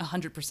weren't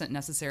 100%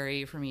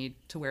 necessary for me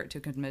to wear it to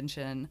a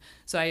convention.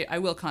 So I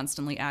will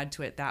constantly add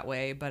to it that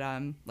way. But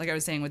like I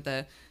was saying, with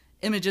the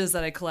images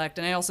that I collect,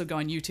 and I also go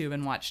on YouTube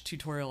and watch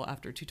tutorial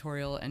after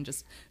tutorial, and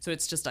just so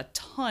it's just a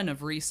ton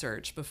of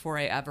research before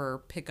I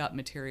ever pick up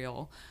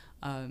material.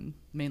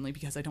 Mainly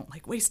because I don't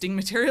like wasting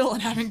material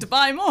and having to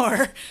buy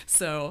more.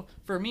 So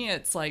for me,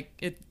 it's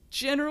like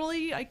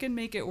generally I can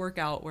make it work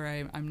out where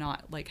I'm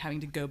not like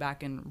having to go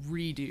back and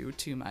redo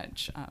too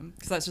much,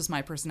 because that's just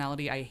my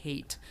personality. I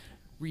hate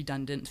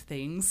redundant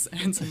things,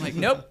 and so I'm like,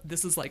 nope,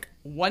 this is like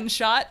one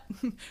shot.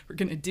 We're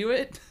gonna do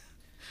it.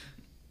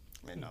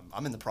 I mean,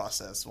 I'm in the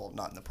process. Well,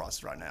 not in the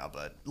process right now,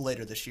 but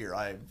later this year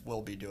I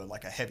will be doing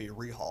like a heavy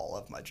rehaul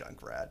of my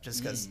Junkrat,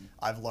 just because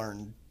I've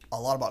learned a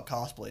lot about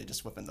cosplay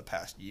just within the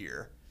past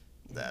year.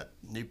 That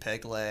new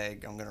peg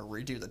leg, I'm gonna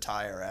redo the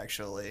tire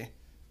actually.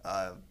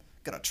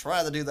 Gonna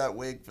try to do that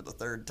wig for the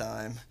third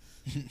time,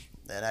 and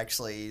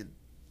actually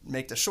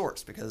make the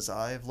shorts because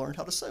I've learned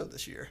how to sew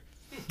this year.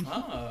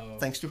 Oh.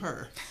 Thanks to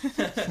her.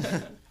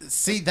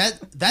 See,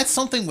 that's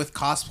something with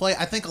cosplay.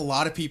 I think a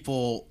lot of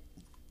people,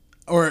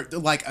 or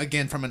like,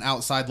 again, from an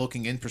outside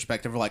looking in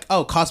perspective, are like,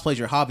 oh, cosplay's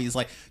your hobby. It's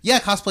like, yeah,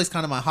 cosplay's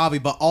kind of my hobby,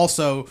 but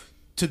also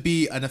to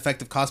be an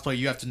effective cosplayer,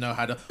 you have to know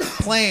how to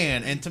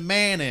plan and to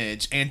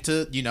manage and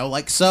to, you know,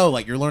 like sew.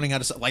 Like, you're learning how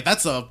to sew. Like,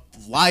 that's a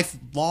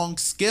lifelong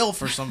skill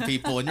for some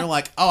people. And you're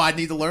like, oh, I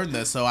need to learn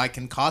this so I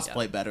can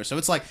cosplay better. So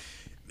it's like,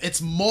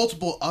 it's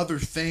multiple other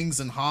things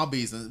and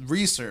hobbies and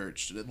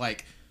research,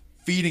 like,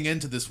 feeding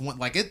into this one.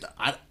 Like,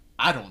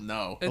 I don't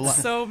know. It's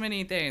so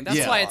many things. That's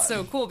Yeah. why it's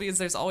so cool, because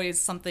there's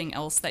always something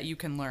else that you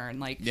can learn.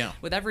 Like Yeah.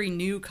 with every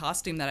new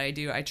costume that I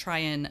do, I try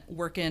and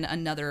work in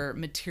another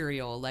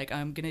material. Like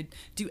I'm going to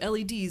do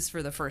LEDs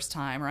for the first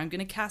time, or I'm going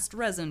to cast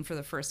resin for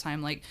the first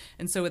time. Like,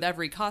 and so with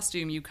every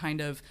costume, you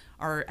kind of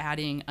are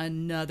adding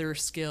another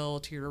skill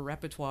to your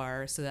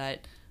repertoire so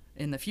that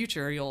in the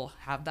future you'll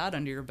have that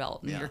under your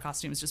belt, and Yeah. your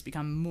costumes just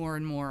become more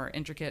and more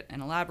intricate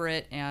and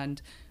elaborate.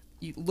 And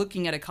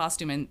looking at a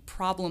costume and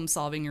problem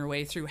solving your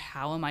way through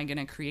how am I going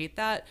to create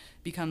that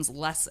becomes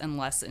less and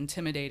less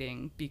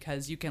intimidating,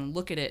 because you can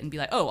look at it and be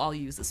like, oh, I'll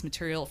use this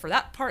material for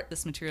that part,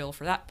 this material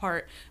for that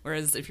part.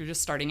 Whereas if you're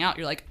just starting out,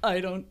 you're like, I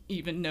don't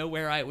even know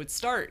where I would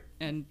start.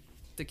 And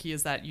the key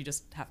is that you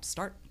just have to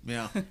start.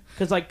 Yeah.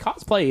 Because like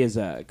cosplay,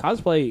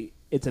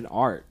 it's an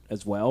art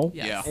as well.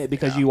 Yes. Yeah.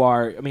 Because you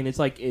are, I mean, it's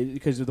like,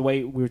 because of the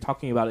way we were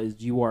talking about it is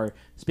you are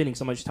spending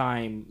so much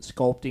time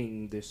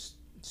sculpting this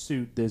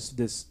suit,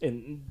 this,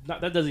 and that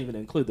doesn't even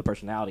include the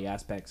personality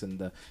aspects and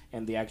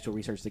the actual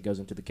research that goes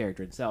into the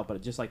character itself,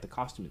 but just like the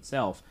costume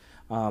itself,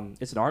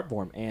 it's an art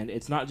form. And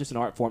it's not just an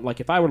art form.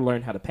 Like if I were to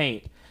learn how to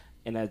paint,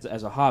 and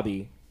as a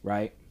hobby,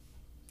 right?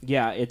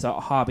 Yeah, it's a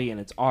hobby and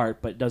it's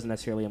art, but it doesn't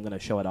necessarily I'm going to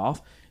show it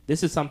off.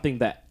 This is something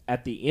that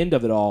at the end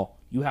of it all,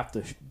 you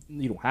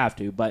don't have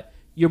to, but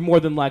you're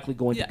more than likely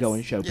going to Yes. go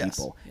and show Yes.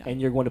 people, Yeah.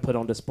 and you're going to put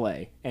on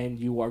display, and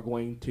you are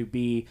going to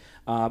be,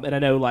 and I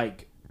know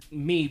like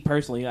me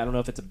personally, I don't know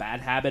if it's a bad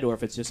habit or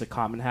if it's just a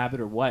common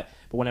habit or what,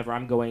 but whenever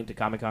I'm going to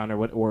Comic-Con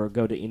or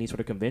go to any sort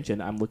of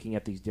convention, I'm looking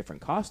at these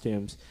different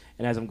costumes,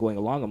 and as I'm going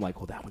along, I'm like,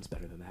 well, that one's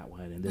better than that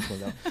one, and this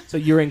one's so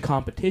you're in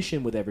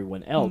competition with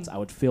everyone else. I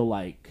would feel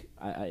like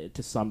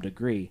to some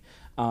degree.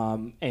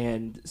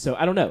 And so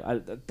I don't know.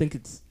 I think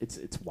it's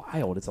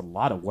wild. It's a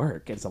lot of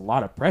work. It's a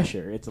lot of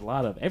pressure. It's a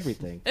lot of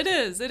everything. It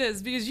is,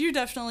 because you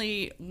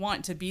definitely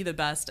want to be the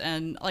best,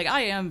 and like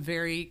I am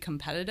very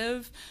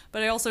competitive,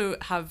 but I also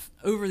have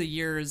over the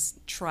years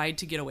tried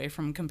to get away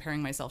from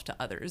comparing myself to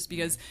others,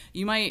 because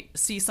you might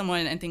see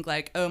someone and think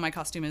like, oh, my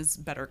costume is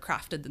better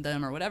crafted than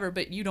them or whatever,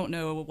 but you don't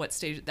know what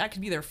stage that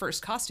could be their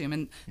first costume,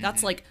 and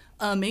that's like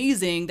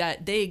amazing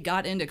that they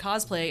got into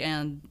cosplay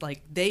and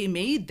like they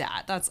made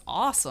that. That's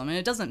awesome. And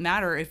it doesn't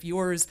matter if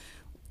yours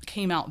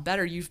came out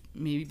better. You've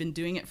maybe been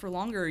doing it for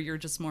longer. You're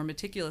just more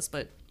meticulous,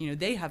 but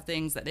they have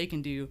things that they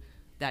can do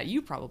that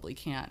you probably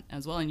can't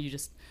as well, and you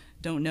just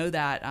don't know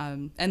that.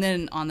 And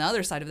then on the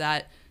other side of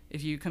that,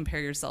 if you compare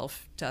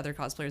yourself to other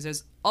cosplayers,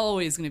 there's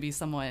always going to be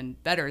someone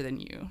better than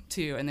you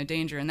too. And the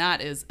danger in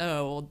that is,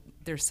 oh, well,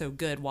 they're so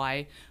good.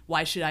 Why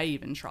should I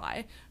even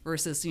try?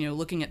 Versus,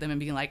 looking at them and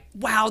being like,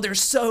 wow, they're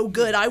so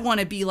good. I want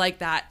to be like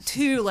that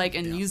too.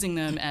 And using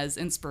them as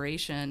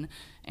inspiration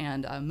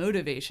and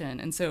motivation.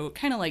 And so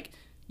kind of like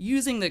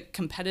using the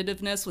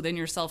competitiveness within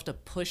yourself to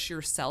push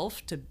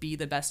yourself to be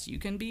the best you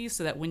can be,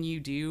 so that when you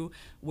do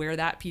wear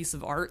that piece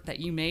of art that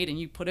you made and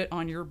you put it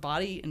on your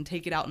body and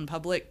take it out in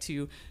public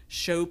to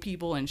show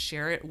people and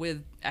share it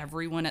with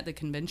everyone at the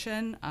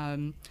convention,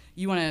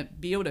 you want to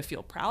be able to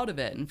feel proud of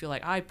it and feel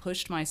like, I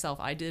pushed myself.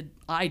 I did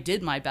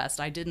my best.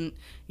 I didn't,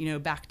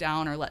 back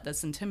down or let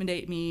this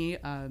intimidate me.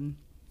 And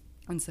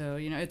so,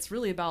 it's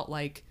really about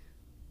like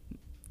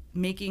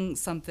making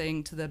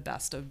something to the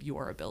best of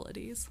your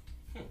abilities.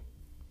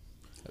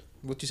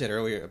 What you said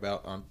earlier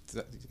about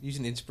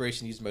using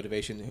inspiration, using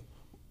motivation.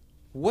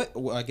 Who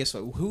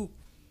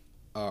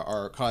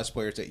are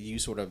cosplayers that you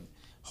sort of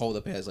hold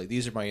up as like,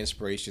 these are my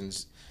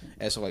inspirations,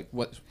 as to like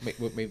what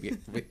maybe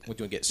what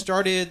do you get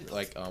started,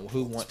 like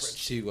who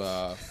wants to who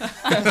are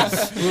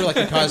like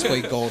the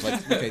cosplay goals,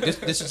 like, okay,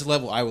 this is the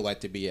level I would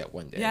like to be at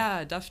one day.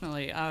 Yeah,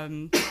 definitely.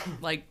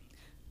 Like,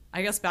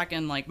 I guess back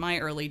in like my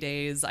early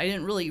days, I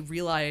didn't really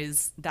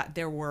realize that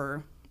there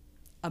were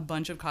a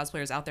bunch of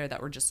cosplayers out there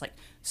that were just like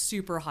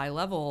super high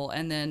level,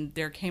 and then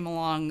there came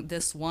along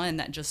this one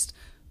that just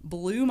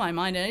blew my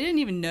mind, and I didn't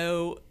even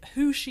know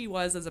who she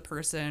was as a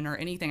person or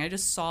anything. I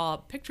just saw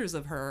pictures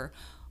of her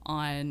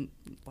on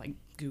like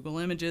Google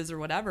Images or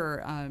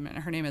whatever, and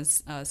her name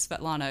is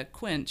Svetlana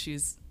Quint.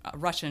 She's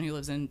Russian who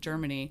lives in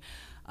Germany.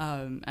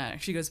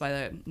 She goes by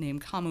the name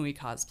Kamui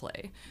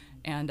Cosplay,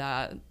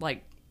 and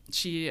like,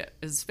 she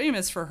is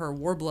famous for her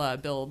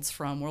Worbla builds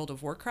from World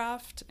of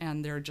Warcraft,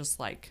 and they're just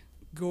like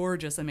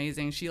gorgeous,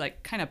 amazing. She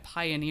like kind of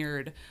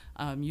pioneered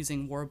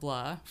using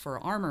Worbla for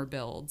armor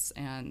builds,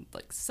 and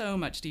like so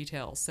much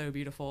detail, so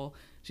beautiful.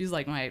 She's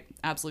like my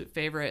absolute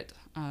favorite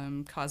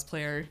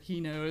cosplayer. He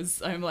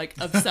knows I'm like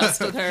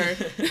obsessed with her.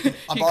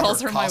 He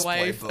calls her my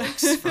wife.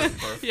 Books for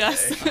birthday.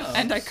 Yes,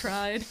 and I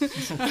cried.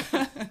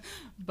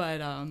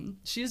 But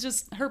she's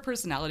just, her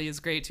personality is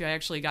great too. I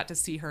actually got to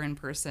see her in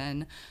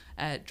person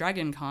at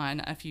Dragon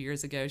Con a few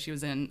years ago. She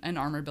was in an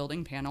armor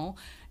building panel,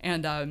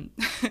 and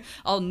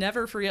I'll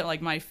never forget,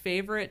 like, my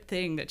favorite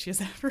thing that she has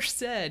ever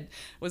said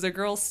was a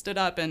girl stood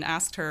up and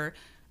asked her,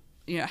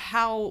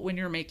 how, when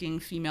you're making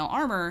female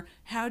armor,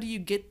 how do you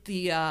get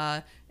the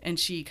and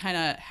she kind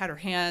of had her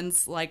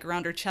hands like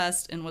around her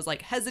chest and was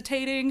like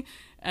hesitating,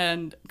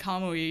 and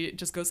Kamui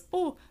just goes,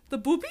 oh, the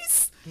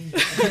boobies? And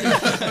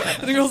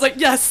the girl's like,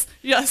 yes.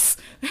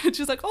 And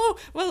she's like, oh,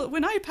 well,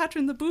 when I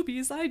pattern the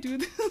boobies, I do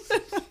this.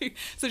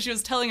 So she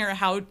was telling her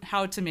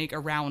how to make a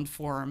round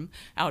form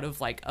out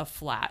of like a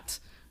flat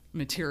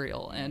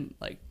material, and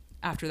like,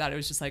 after that, it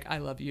was just like, I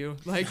love you.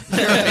 Like,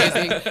 you're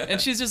amazing. And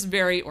she's just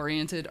very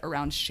oriented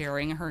around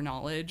sharing her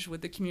knowledge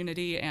with the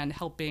community and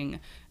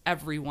helping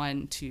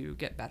everyone to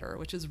get better,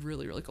 which is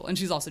really, really cool. And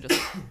she's also just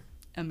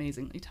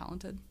amazingly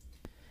talented.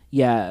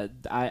 Yeah,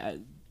 I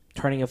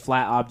turning a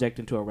flat object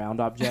into a round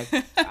object.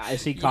 I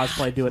see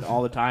cosplay do it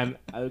all the time.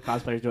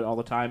 Cosplayers do it all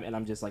the time, and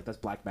I'm just like, that's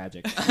black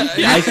magic.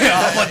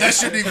 That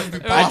shouldn't even be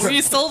possible.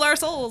 We sold our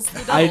souls.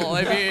 The devil,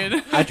 I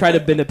mean. I try to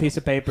bend a piece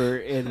of paper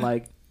in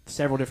like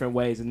several different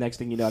ways, and next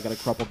thing you know, I got a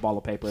crumpled ball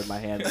of paper in my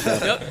hand.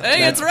 So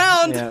hey, it's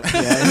round.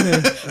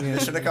 Yeah.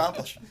 Mission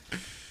accomplished.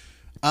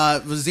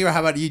 Zero, how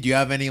about you? Do you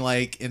have any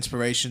like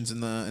inspirations in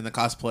the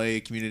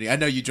cosplay community? I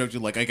know you joked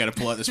like, I got to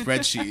pull out the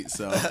spreadsheet.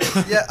 So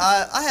Yeah,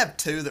 I have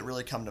two that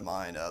really come to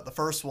mind. The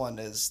first one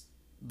is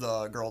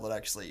the girl that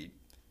actually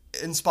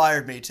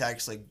inspired me to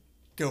actually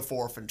go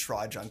forth and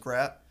try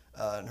Junkrat.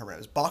 And her name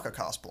is Baka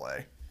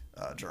Cosplay,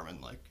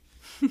 German, like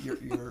your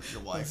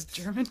wife.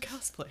 German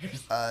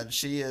cosplayers.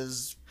 She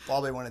is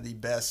probably one of the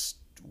best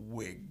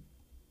wig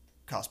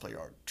cosplay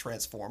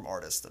transform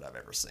artists that I've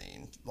ever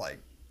seen. Like,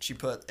 she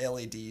put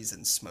LEDs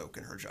and smoke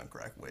in her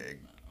Junkrat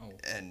wig,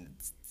 and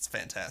it's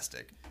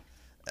fantastic.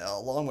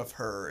 Along with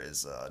her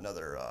is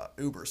another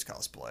Ubers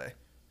cosplay,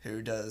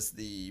 who does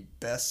the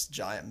best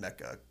giant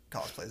mecha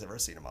cosplays I've ever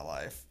seen in my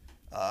life.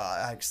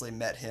 I actually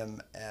met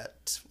him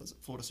at, was it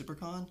Florida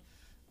SuperCon?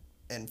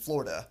 In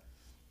Florida,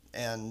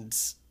 and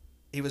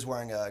he was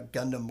wearing a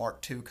Gundam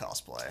Mark II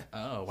cosplay.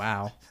 Oh,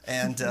 wow.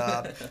 And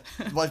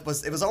it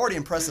was already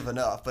impressive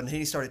enough, but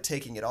he started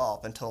taking it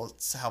off until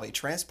it's how he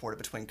transported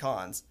between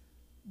cons.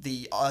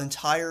 The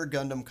entire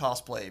Gundam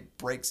cosplay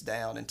breaks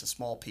down into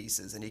small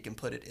pieces, and he can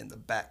put it in the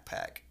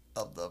backpack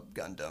of the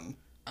Gundam.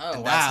 Oh,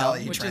 and wow. that's how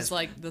he Which is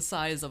like the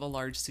size of a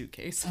large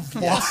suitcase.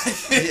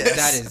 Yes.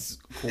 That is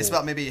cool. It's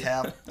about maybe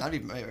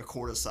maybe a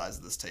quarter size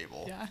of this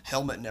table. Yeah.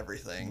 Helmet and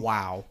everything.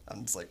 Wow.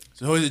 I'm just like,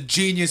 so he's a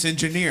genius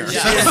engineer. he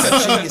is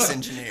a genius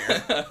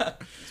engineer.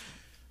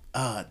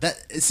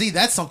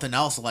 That's something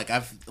else.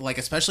 Like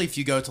especially if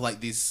you go to like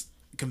these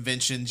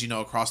conventions,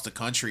 across the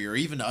country or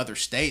even to other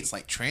states,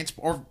 like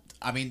transport.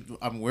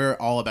 Or we're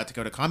all about to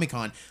go to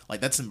Comic-Con.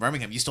 Like that's in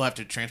Birmingham. You still have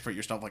to transport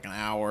your stuff like an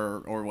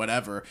hour or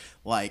whatever.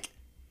 Like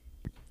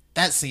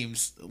that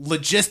seems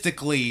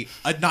logistically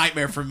a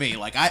nightmare for me.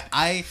 Like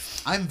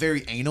I'm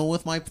very anal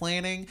with my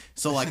planning,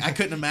 so like I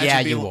couldn't imagine.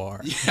 Yeah, being, you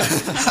are. Yeah,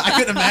 I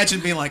couldn't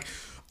imagine being like,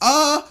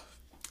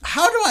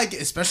 how do I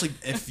get? Especially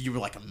if you were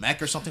like a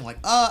mech or something.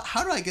 Like,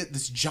 how do I get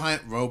this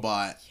giant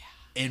robot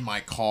in my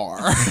car?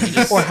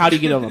 Or how do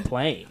you get on a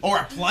plane? Or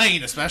a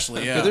plane,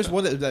 especially. Yeah. There's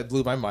one that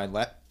blew my mind.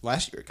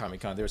 Last year at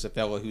Comic-Con, there was a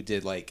fellow who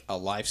did like a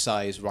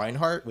life-size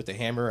Reinhardt with the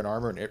hammer and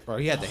armor, or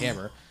he had the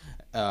hammer.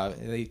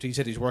 He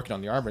said he's working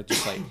on the armor,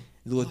 just like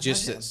the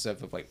logistics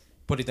of like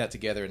putting that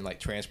together and like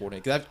transporting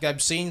it. Because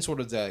I've seen sort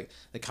of the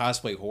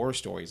cosplay horror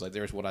stories. Like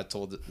there's what I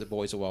told the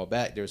boys a while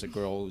back. There's a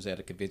girl who was at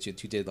a convention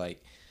who did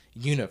like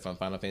Yuna from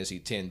Final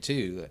Fantasy X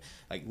too,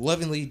 like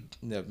lovingly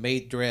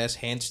made dress,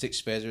 hand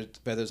stitched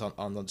feathers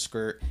on the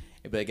skirt,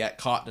 but it got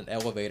caught in an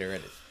elevator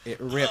and it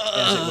ripped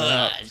as it went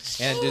up,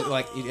 and just,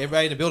 like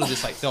everybody in the building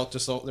just like felt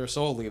their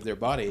soul leave their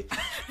body.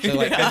 So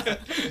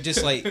like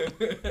just like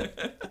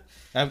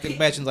I can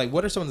imagine like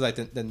what are some of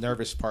like the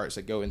nervous parts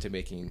that go into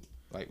making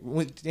like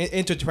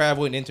into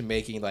traveling into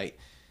making like.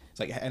 It's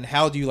like, and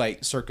how do you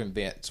like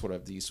circumvent sort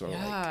of these sort of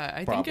like problems?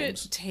 I think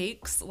it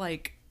takes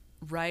like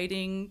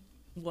riding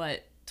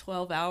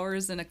 12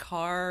 hours in a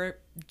car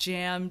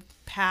jammed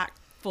packed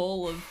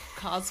full of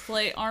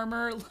cosplay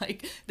armor,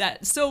 like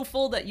that, so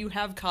full that you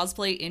have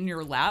cosplay in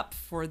your lap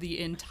for the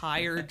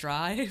entire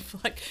drive,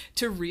 like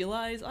to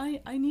realize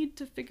I need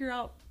to figure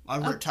out My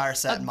root tire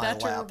sat in my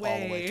lap all the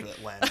way way. to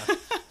Atlanta.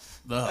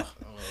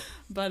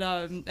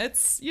 But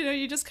it's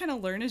you just kind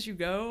of learn as you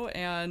go,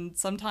 and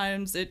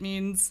sometimes it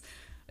means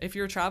if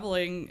you're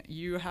traveling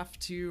you have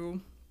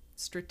to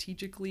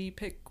strategically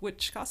pick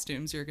which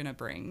costumes you're gonna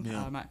bring.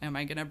 Am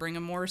I gonna bring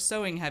a more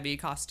sewing heavy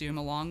costume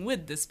along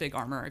with this big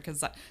armor,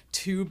 because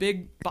 2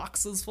 big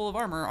boxes full of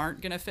armor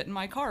aren't gonna fit in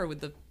my car with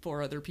the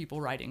 4 other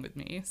people riding with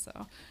me.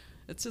 So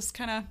it's just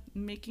kind of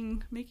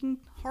making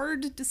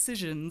hard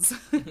decisions.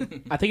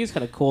 I think it's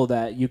kind of cool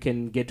that you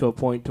can get to a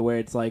point to where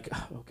it's like,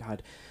 oh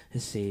god,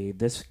 let's see,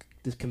 this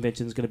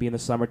convention's going to be in the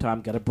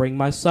summertime. Got to bring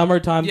my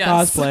summertime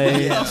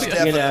cosplay.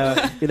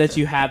 That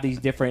you have these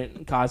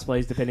different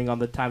cosplays depending on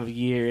the time of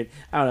year. And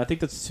I don't know. I think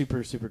that's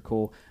super, super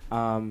cool.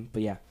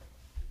 But yeah.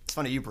 It's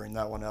funny you bring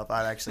that one up.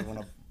 I actually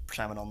want to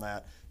chime in on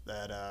that.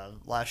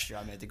 Last year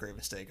I made the great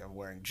mistake of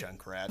wearing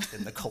Junkrat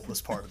in the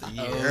coldest part of the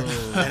year.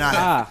 And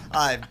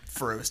I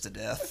froze to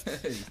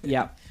death.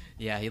 Yeah.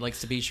 Yeah, he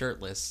likes to be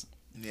shirtless.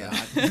 Yeah.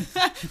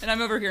 And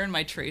I'm over here in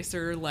my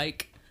Tracer,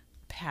 like,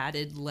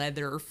 padded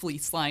leather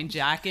fleece line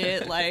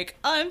jacket. Like,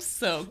 I'm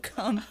so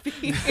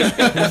comfy.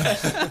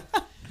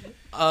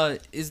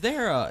 Is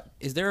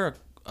there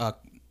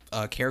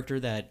a character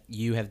that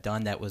you have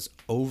done that was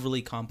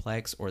overly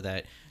complex, or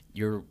that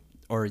you're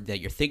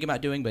thinking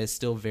about doing, but it's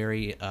still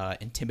very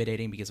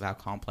intimidating because of how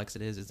complex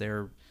it is? Is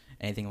there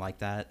anything like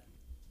that?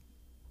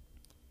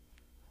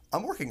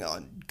 I'm working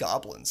on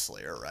Goblin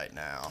Slayer right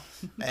now,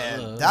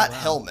 and that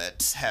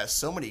helmet has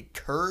so many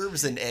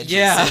curves and edges.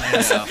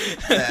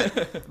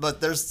 Yeah. But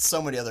there's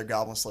so many other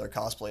Goblin Slayer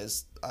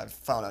cosplays I've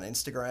found on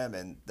Instagram,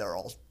 and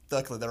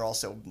luckily they're all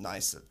so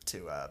nice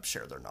to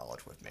share their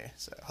knowledge with me.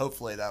 So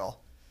hopefully that'll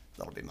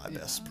be my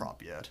best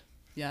prop yet.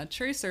 Yeah,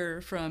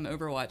 Tracer from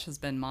Overwatch has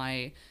been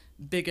my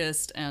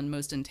biggest and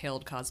most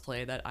entailed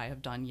cosplay that I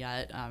have done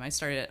yet. I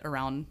started it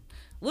around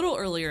a little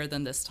earlier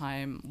than this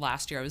time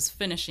last year. I was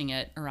finishing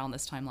it around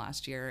this time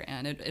last year,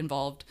 and it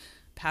involved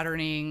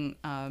patterning,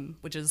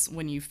 which is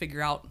when you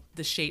figure out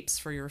the shapes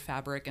for your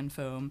fabric and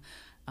foam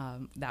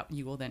that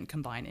you will then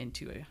combine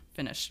into a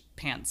finished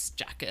pants,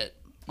 jacket,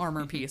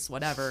 armor piece,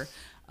 whatever.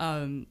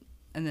 And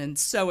then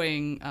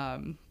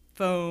sewing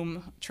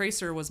foam.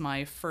 Tracer was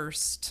my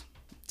first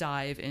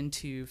dive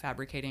into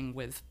fabricating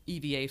with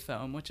EVA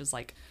foam, which is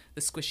like the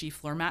squishy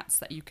floor mats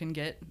that you can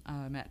get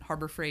at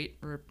Harbor Freight,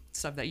 or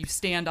stuff that you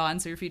stand on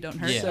so your feet don't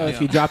hurt. So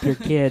if you drop your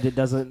kid,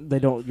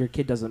 your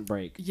kid doesn't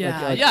break.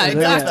 Exactly.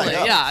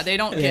 Yeah, they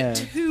don't get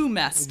too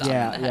messed up.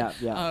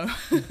 Yeah.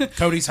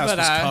 Cody's house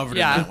was covered in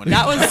that one.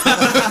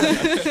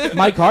 That was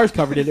my car's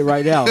covered in it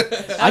right now.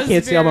 I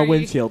can't see on my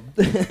windshield.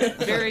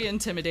 very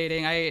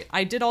intimidating.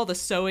 I did all the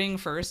sewing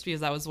first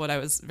because that was what I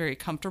was very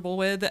comfortable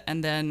with,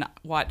 and then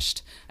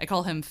watched, I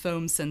call him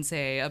Foam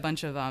Sensei, a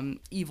bunch of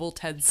Evil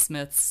Ted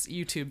Smith's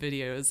YouTube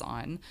videos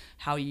on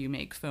how you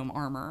make foam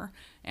armor.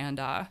 And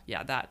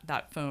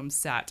that foam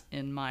sat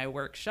in my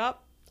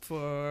workshop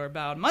for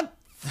about a month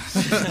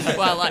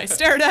while I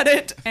stared at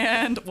it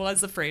and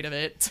was afraid of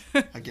it.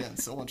 Again,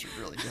 someone should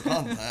really get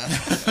on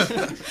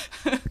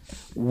that.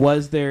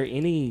 Was there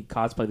any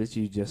cosplay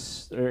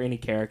that or any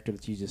character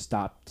that you just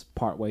stopped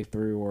partway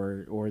through,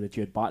 or that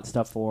you had bought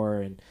stuff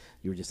for and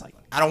you were just like,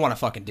 I don't want to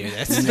fucking do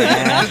this.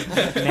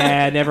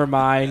 nah, never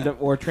mind,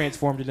 or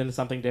transformed it into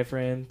something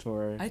different?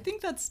 Or I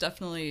think that's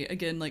definitely,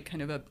 again, like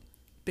kind of a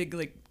big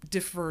like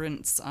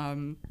difference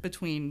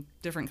between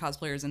different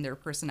cosplayers and their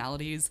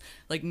personalities.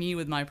 Like me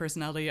with my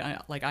personality,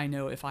 I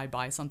know if I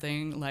buy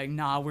something, like,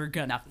 nah, we're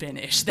gonna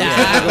finish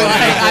that.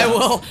 Like, I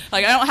will,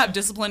 like, I don't have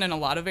discipline in a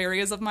lot of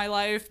areas of my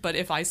life, but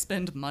if I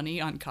spend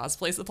money on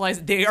cosplay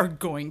supplies, they are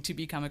going to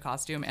become a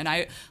costume. And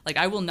I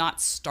will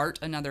not start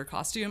another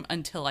costume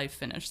until I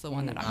finish the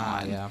one that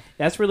I'm on. Yeah.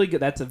 That's really good.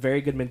 That's a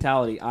very good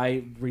mentality.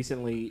 I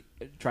recently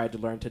tried to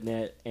learn to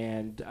knit,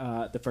 and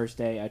the first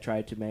day I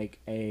tried to make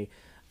a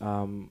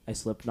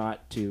slip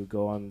knot to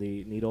go on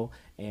the needle,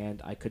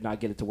 and I could not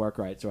get it to work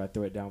right, so I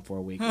threw it down for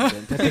a week.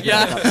 And then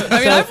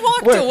I've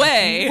walked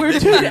away.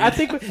 I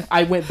think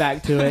I went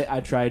back to it. I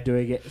tried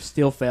doing it,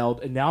 still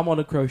failed, and now I'm on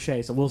a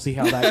crochet, so we'll see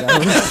how that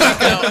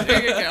goes.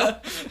 There you go.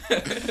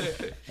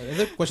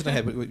 Another question I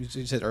had, what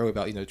you said earlier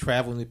about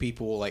traveling with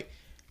people, like,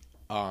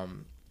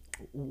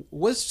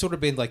 what's sort of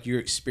been like your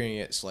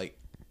experience, like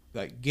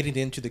getting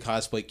into the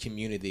cosplay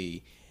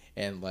community,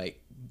 and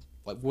like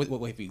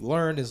what have you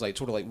learned? Is like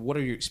sort of like what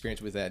are your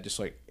experience with that? Just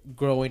like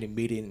growing and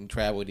meeting and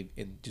traveling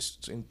and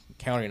just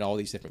encountering all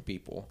these different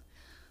people.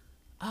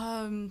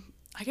 I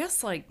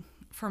guess like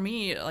for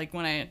me, like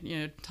when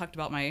I talked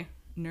about my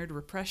nerd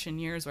repression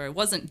years where I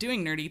wasn't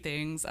doing nerdy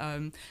things,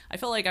 I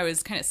felt like I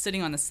was kind of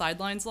sitting on the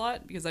sidelines a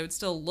lot because I would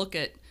still look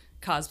at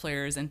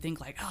cosplayers and think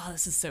like, oh,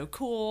 this is so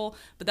cool,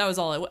 but that was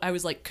all I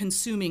was like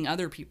consuming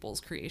other people's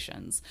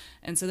creations.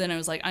 And so then I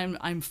was like,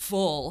 I'm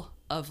full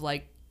of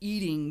like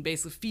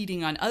basically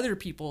feeding on other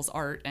people's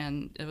art,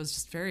 and it was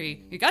just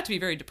it got to be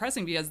very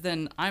depressing because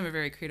then I'm a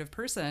very creative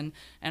person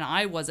and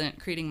I wasn't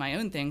creating my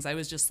own things. I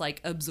was just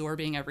like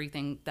absorbing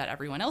everything that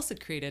everyone else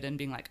had created and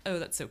being like, oh,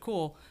 that's so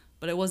cool,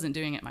 but I wasn't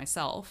doing it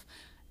myself.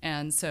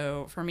 And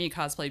so for me,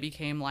 cosplay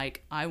became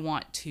like, I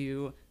want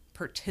to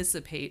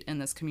participate in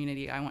this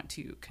community. I want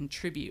to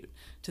contribute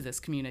to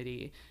this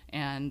community.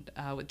 And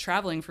with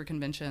traveling for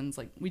conventions,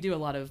 like we do a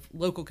lot of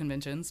local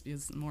conventions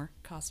because it's more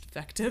cost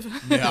effective.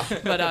 Yeah.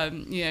 But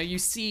you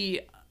see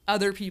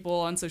other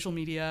people on social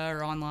media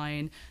or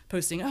online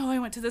posting, oh, I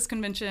went to this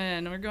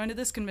convention, we're going to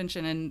this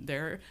convention, and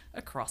they're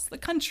across the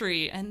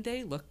country and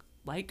they look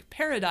like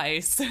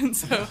paradise. And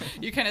so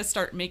you kind of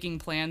start making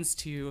plans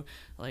to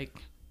like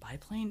buy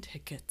plane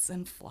tickets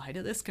and fly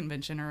to this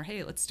convention, or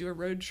hey, let's do a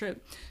road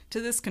trip to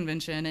this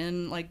convention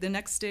and like the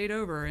next state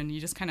over, and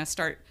you just kind of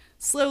start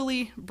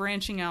slowly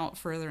branching out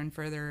further and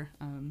further.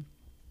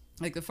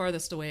 Like the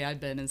farthest away I've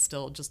been is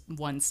still just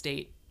one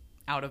state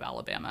out of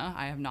Alabama.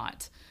 I have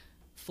not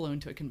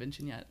flown to a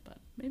convention yet, but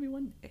maybe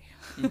one day.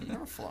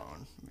 Never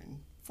flown. I mean,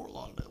 Fort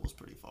Lauderdale was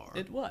pretty far.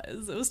 It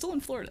was still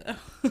in Florida.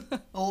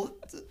 Oh,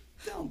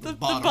 down the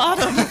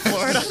bottom of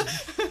Florida.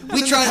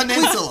 We tried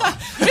peninsula.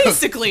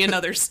 Basically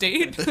another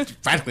state.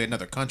 Practically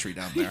another country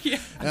down there. Yeah.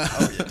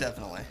 Oh yeah,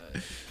 definitely.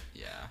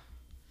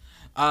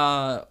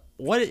 Yeah.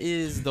 What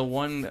is the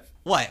one?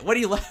 What do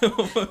you like? No,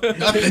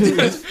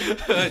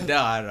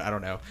 I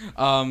don't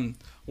know.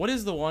 What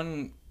is the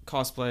one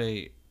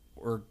cosplay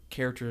or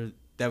character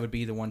that would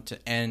be the one to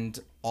end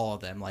all of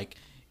them? Like,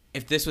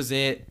 if this was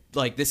it,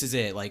 like this is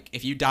it. Like,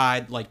 if you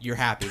died, like you're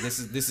happy. This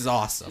is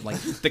awesome. Like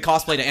the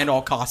cosplay to end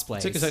all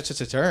cosplays. Took such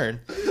a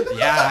turn.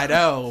 Yeah, I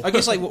know. I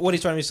guess like what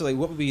he's trying to say, like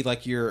what would be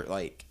like your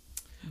like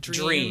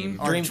Dream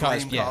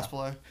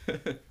cosplay.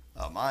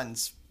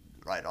 Mine's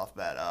right off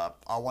bat.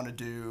 I want to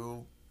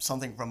do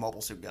something from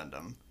Mobile Suit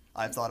Gundam.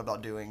 I've thought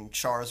about doing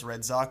Char's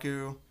Red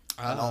Zaku,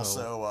 and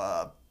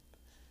also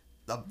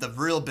the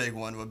real big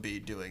one would be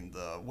doing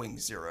the Wing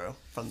Zero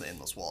from the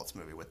Endless Waltz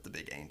movie with the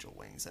big angel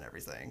wings and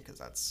everything, because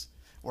that's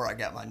where I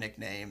got my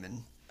nickname,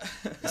 and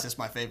it's just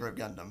my favorite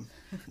Gundam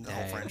in the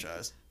whole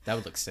franchise. That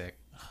would look sick.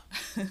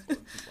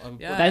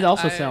 Yeah, That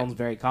also sounds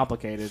very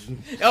complicated.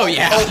 Oh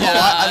yeah.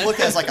 I look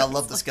at it as like I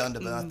love this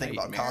Gundam, and I think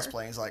about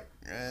cosplaying. It's like,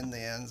 and the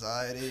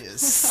anxiety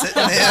is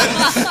sitting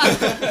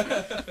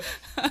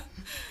in.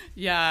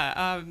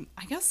 Yeah,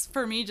 I guess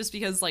for me, just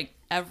because like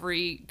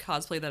every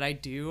cosplay that I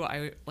do,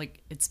 I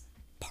like it's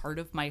part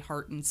of my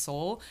heart and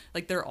soul.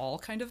 Like they're all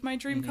kind of my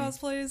dream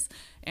cosplays,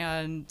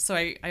 and so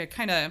I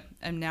kind of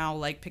am now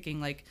like picking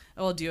like,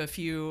 oh, I'll do a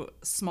few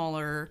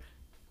smaller,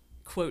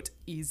 quote,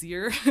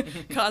 easier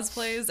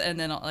cosplays, and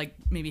then I'll like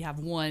maybe have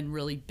one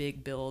really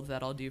big build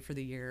that I'll do for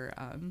the year.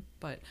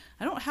 But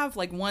I don't have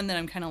like one that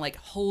I'm kind of like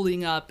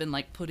holding up and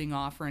like putting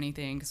off or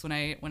anything, because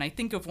when I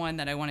think of one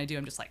that I want to do,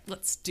 I'm just like,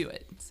 let's do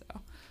it. So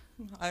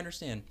I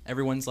understand.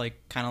 Everyone's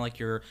like kind of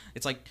like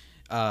it's like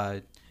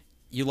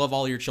you love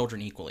all your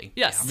children equally.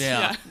 yes,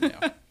 Yeah.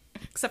 yeah.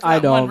 Except for I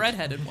that one don't.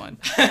 redheaded one.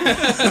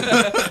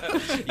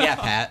 Yeah,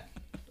 Pat.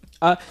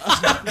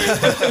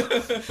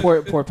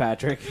 Poor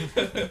Patrick.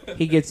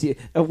 He gets you.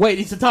 Wait,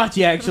 it's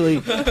Itachi actually.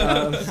 We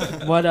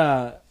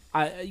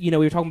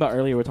were talking about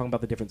earlier. We were talking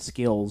about the different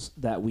skills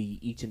that we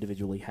each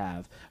individually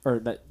have, or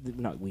that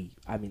not we.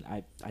 I mean,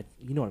 I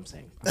you know what I'm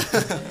saying.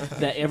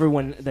 That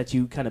everyone that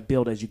you kind of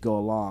build as you go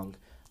along.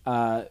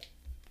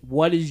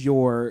 What is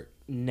your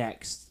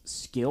next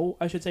skill,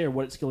 I should say, or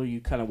what skill are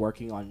you kind of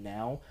working on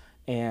now?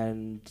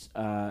 and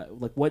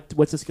like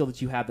what's a skill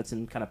that you have that's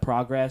in kind of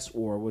progress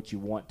or what you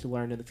want to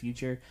learn in the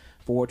future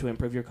to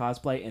improve your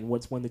cosplay, and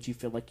what's one that you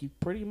feel like you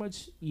pretty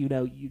much you're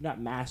not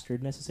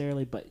mastered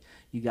necessarily, but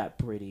you got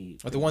pretty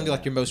Or the one good like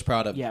at. you're most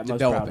proud of most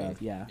developing. proud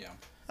of, yeah.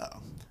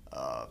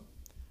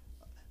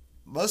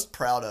 Most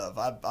proud of,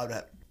 I would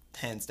have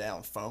hands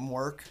down foam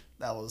work.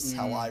 That was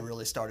how I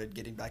really started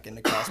getting back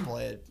into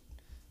cosplay.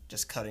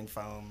 Just cutting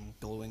foam,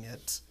 gluing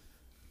it.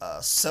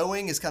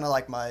 Sewing is kind of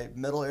like my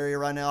middle area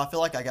right now. I feel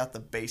like I got the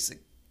basic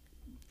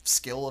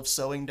skill of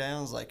sewing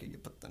down. It's like you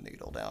put the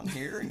needle down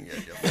here and you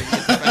get the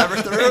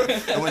fabric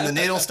through, and when the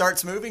needle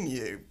starts moving,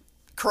 you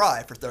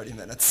cry for 30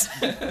 minutes.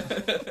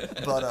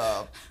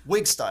 But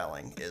wig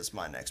styling is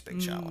my next big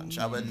challenge.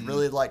 I would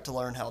really like to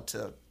learn how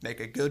to make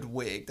a good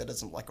wig that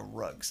isn't like a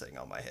rug sitting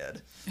on my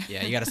head.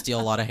 Yeah, you got to steal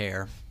a lot of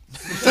hair.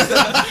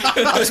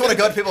 I just want to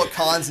go to people at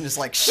cons and just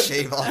like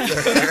shave off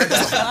their hair.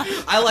 Just like,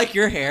 I like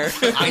your hair.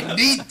 I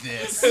need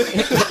this.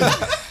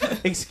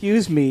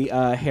 Excuse me,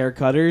 hair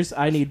cutters.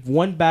 I need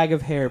one bag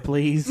of hair,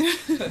 please.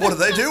 what do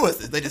they do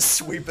with it? They just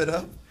sweep it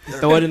up.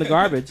 Throw it in the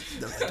garbage.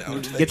 No, they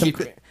don't. They Get some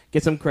keep it.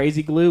 get some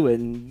crazy glue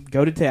and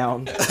go to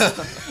town.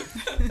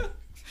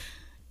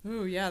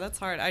 Ooh, yeah, that's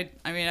hard. I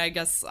mean, I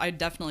guess I'd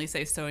definitely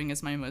say sewing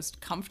is my most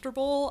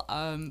comfortable,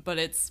 but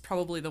it's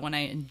probably the one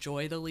I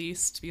enjoy the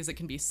least because it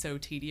can be so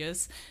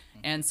tedious.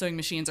 And sewing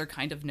machines are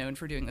kind of known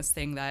for doing this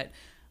thing that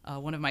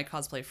one of my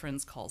cosplay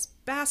friends calls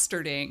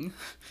bastarding.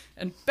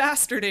 And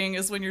bastarding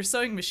is when your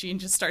sewing machine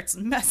just starts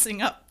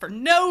messing up for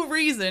no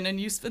reason and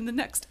you spend the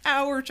next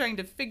hour trying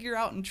to figure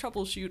out and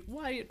troubleshoot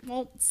why it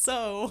won't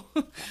sew.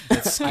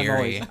 It's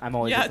scary. I'm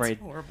always Yeah, afraid.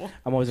 it's horrible.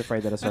 I'm always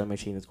afraid that a sewing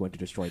machine is going to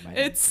destroy my hand.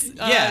 It's,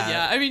 Yeah.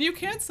 yeah. I mean, you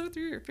can sew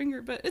through your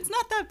finger, but it's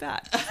not that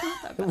bad. It's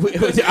not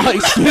that bad.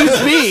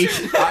 Excuse me.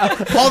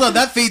 Hold on,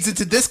 that feeds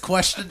into this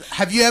question.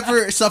 Have you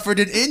ever suffered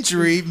an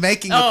injury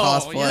making a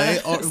cosplay?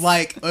 yes. Or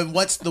like,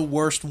 what's the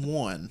worst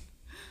one?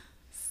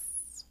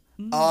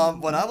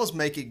 When I was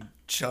making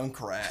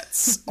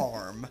Junkrat's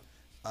arm,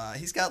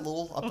 he's got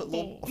I put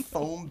little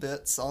foam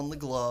bits on the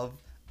glove,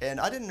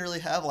 and I didn't really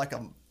have like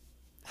a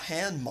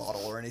hand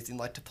model or anything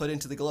like to put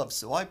into the glove,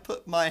 so I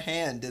put my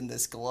hand in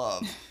this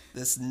glove,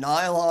 this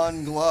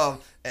nylon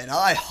glove, and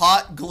I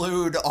hot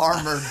glued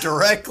armor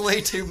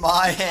directly to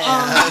my hand.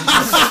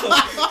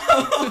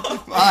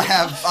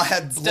 I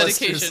had blisters.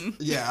 dedication.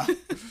 Yeah.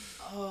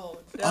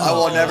 I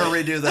will never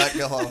redo that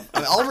glove. I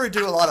mean, I'll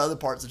redo a lot of other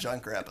parts of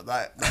Junkrat, but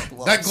that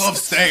glove. That glove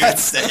stays. That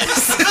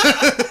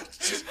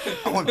stays.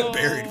 I want to be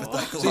buried with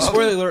that glove. See,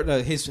 spoiler alert,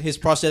 no, his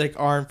prosthetic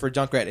arm for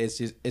Junkrat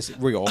is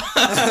real.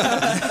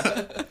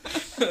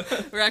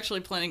 We're actually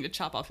planning to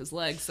chop off his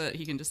leg so that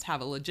he can just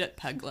have a legit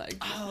peg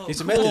leg.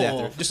 He's a method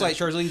actor, just like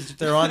Charlize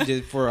Theron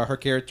did for her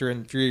character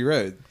in Fury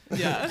Road.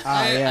 Yeah. yes.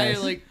 I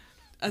like,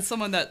 as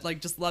someone that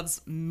like just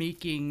loves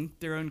making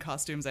their own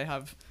costumes, I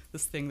have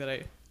this thing that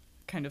I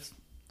kind of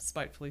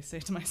spitefully say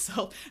to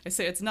myself. I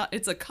say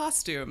it's a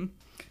costume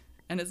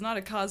and it's not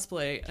a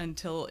cosplay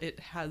until it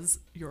has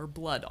your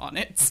blood on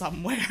it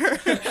somewhere.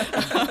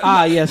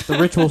 Yes, the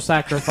ritual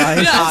sacrifice.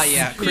 Yes. Ah, yeah,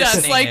 Yes,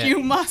 christening like it. you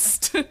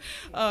must.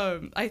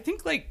 I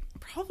think like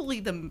probably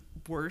the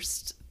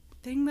worst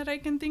thing that I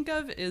can think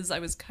of is I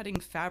was cutting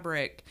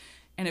fabric,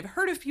 and I've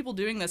heard of people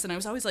doing this, and I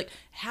was always like,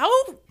 how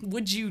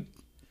would you?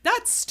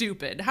 That's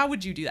stupid. How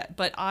would you do that?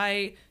 But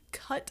I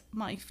cut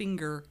my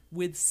finger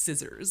with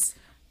scissors.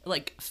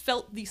 Like,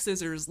 felt the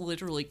scissors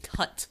literally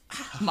cut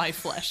my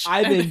flesh.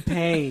 I'm And in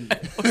pain.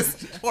 it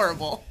was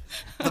horrible.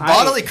 The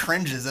bodily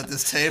cringes at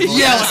this table.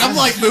 Yeah, like, I'm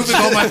like moving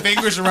all my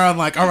fingers around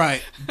like, all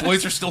right,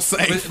 boys are still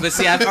safe. But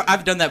see,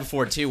 I've done that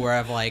before too, where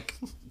I've like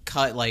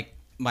cut like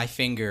my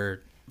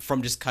finger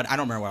from just cut. I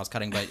don't remember what I was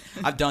cutting, but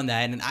I've done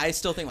that, and I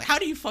still think like, how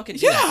do you fucking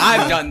do that?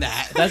 I've done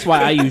that. That's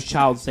why I use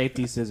child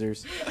safety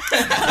scissors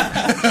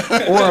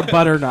or a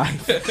butter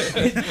knife.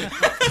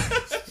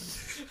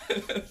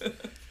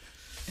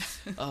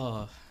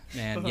 Oh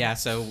man, yeah.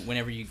 So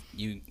whenever you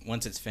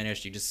once it's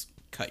finished, you just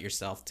cut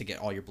yourself to get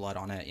all your blood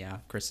on it. Yeah,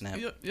 christen it.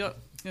 Yep.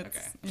 It's,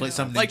 Okay. you Play know,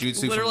 some like ninjutsu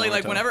from literally,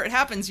 like Naruto. whenever it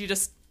happens, you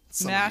just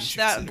smash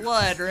that ninjutsu.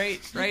 blood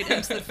right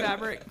into the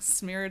fabric,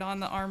 smear it on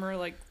the armor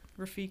like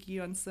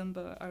Rafiki on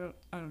Simba.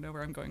 I don't know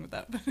where I'm going with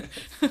that.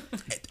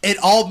 It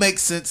all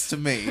makes sense to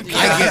me. I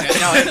get it.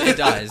 No, it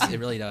does. It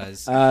really does.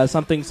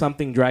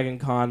 Something Dragon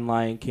Con,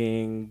 Lion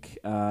King,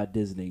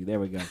 Disney. There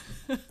we go.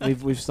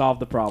 We've solved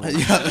the problem.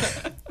 Yeah.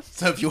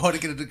 So if you want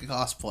to get into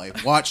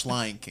cosplay, watch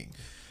Lion King.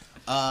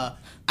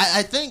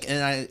 I think,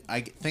 and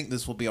I think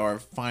this will be our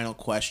final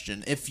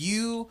question. If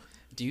you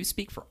Do you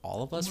speak for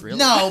all of us, really?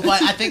 no,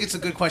 but I think it's a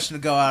good question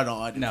to go out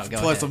on. No, go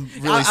Plus, ahead.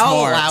 I'm really I'll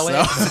smart. allow so.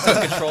 it. Since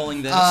I'm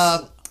controlling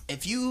this.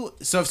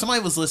 If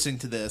somebody was listening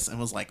to this and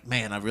was like,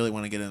 "Man, I really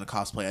want to get into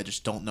cosplay, I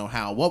just don't know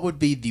how," what would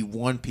be the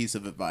one piece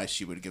of advice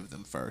you would give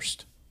them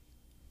first?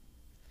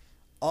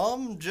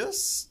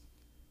 Just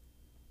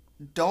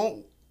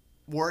don't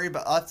worry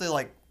about. I feel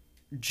like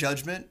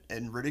judgment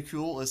and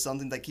ridicule is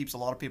something that keeps a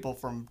lot of people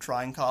from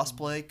trying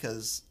cosplay.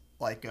 Because,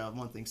 like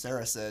one thing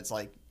Sarah said, it's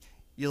like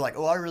you're like,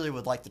 oh, I really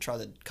would like to try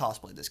to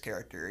cosplay this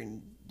character,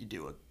 and you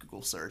do a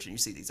Google search and you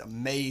see these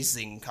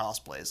amazing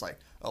cosplays, like,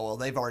 oh, well,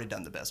 they've already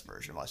done the best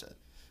version of myself.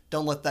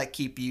 Don't let that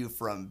keep you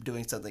from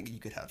doing something you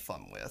could have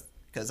fun with,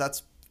 because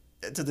that's,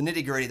 to the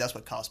nitty gritty, that's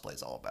what cosplay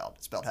is all about.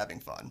 It's about having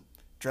fun.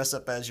 Dress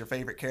up as your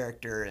favorite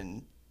character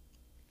and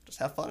just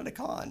have fun at a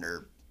con,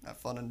 or have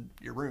fun in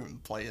your room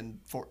playing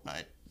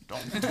Fortnite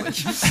on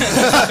Twitch.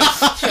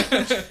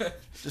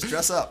 Just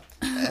dress up.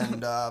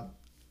 And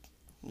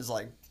it's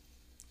like,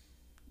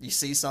 you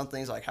see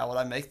something, it's like, how would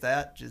I make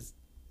that? Just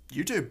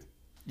YouTube.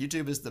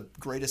 YouTube is the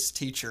greatest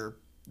teacher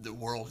the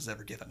world has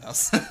ever given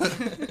us.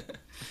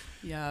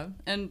 Yeah.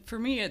 And for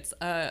me, it's,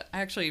 I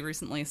actually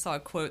recently saw a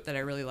quote that I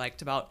really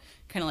liked about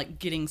kind of like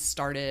getting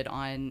started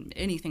on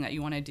anything that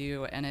you want to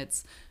do. And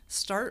it's,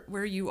 start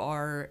where you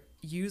are,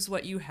 use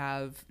what you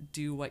have,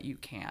 do what you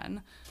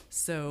can.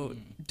 So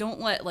don't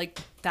let like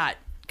that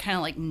kind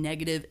of like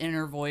negative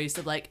inner voice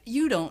of like,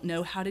 you don't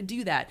know how to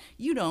do that.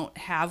 You don't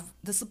have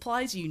the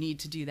supplies you need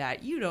to do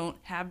that. You don't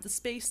have the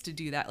space to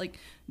do that. Like,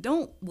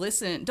 don't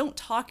listen. Don't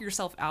talk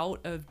yourself out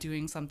of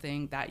doing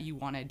something that you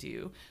want to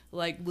do.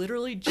 Like,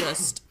 literally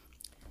just,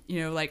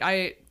 like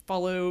I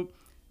follow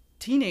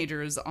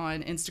teenagers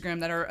on Instagram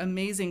that are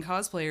amazing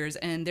cosplayers,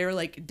 and they're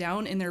like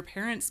down in their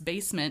parents'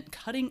 basement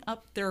cutting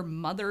up their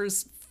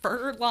mother's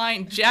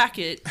fur-lined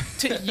jacket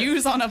to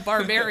use on a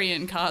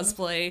barbarian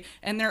cosplay,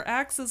 and their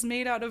axe is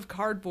made out of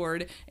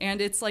cardboard, and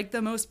it's like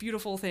the most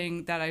beautiful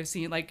thing that I've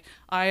seen. Like,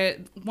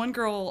 one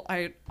girl,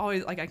 I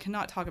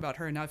cannot talk about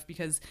her enough,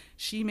 because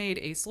she made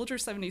a Soldier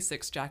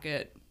 76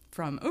 jacket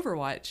from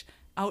Overwatch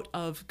out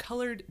of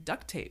colored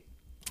duct tape.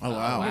 Oh,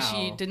 wow.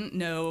 She didn't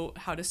know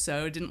how to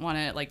sew, didn't want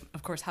to, like,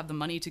 of course, have the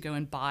money to go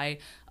and buy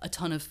a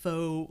ton of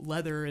faux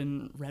leather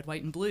in red,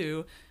 white, and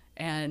blue,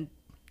 and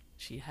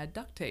she had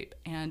duct tape,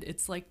 and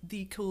it's like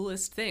the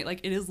coolest thing.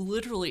 Like, it is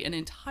literally an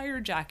entire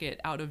jacket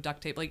out of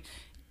duct tape. Like,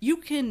 you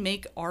can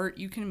make art,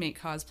 you can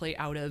make cosplay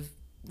out of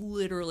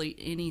literally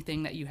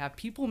anything that you have.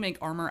 People make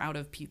armor out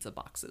of pizza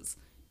boxes,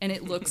 and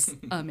it looks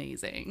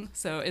amazing.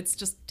 So it's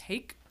just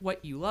take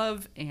what you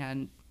love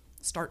and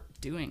start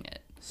doing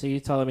it. So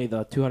you telling me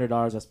the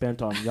 $200 I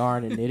spent on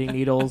yarn and knitting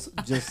needles,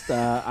 just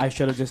I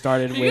should have just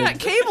started You got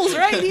cables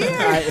right here.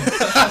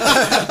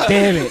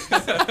 Damn it.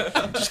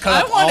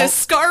 I want a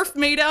scarf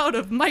made out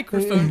of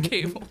microphone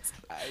cables.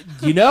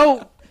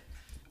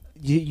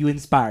 You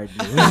inspired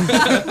me.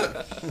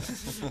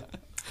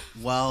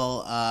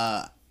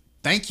 Well,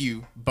 thank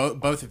you,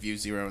 both of you,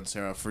 Zero and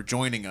Sarah, for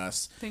joining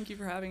us. Thank you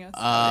for having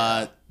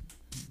us.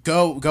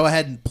 Go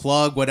ahead and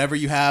plug whatever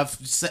you have.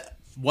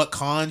 What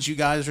cons you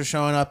guys are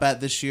showing up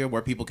at this year,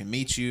 where people can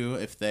meet you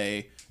if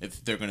they're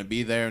going to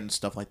be there and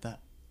stuff like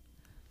that.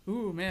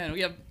 Ooh, man,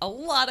 we have a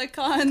lot of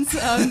cons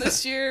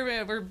this year.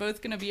 Man, we're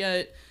both going to be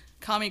at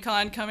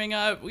Comic-Con coming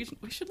up. We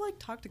should like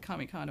talk to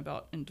Comic-Con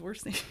about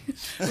endorsing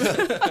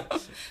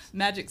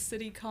Magic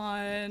City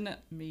Con,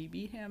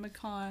 maybe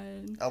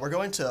Hamicon. We're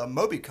going to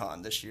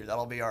MobyCon this year.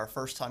 That'll be our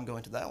first time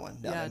going to that one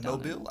down in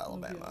Mobile,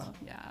 Alabama.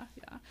 Yeah.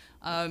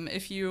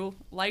 If you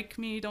like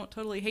me, don't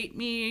totally hate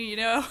me,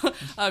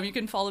 you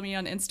can follow me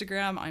on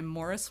Instagram. I'm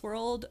Morris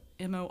World,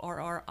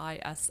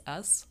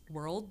 MORRISS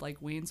World, like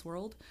Wayne's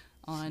World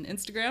on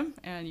Instagram.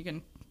 And you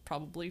can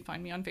probably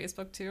find me on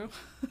Facebook too.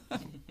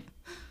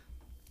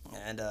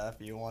 And if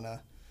you want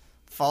to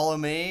follow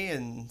me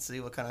and see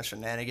what kind of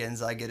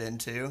shenanigans I get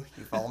into,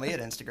 you follow me at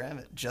Instagram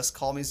at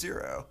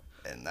justcallmezero.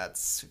 And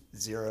that's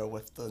 0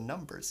 with the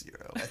number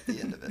 0 at the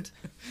end of it.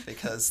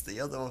 Because the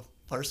other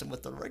person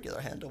with the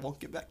regular handle won't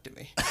get back to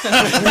me.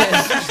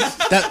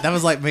 That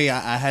was like me.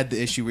 I had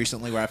the issue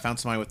recently where I found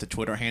somebody with the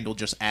Twitter handle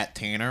just at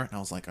Tanner, and I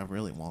was like, I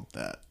really want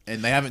that.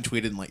 And they haven't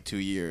tweeted in like 2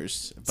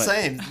 years. But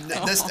Same.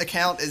 This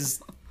account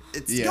is...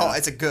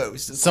 It's a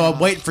ghost. So I'm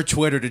waiting for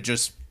Twitter to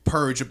just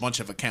purge a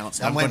bunch of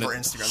accounts. I'm waiting gonna for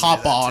Instagram to hop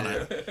do that on too.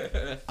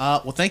 it.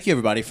 Well, thank you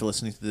everybody for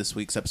listening to this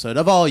week's episode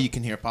of All You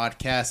Can Hear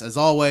Podcast. As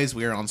always,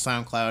 we are on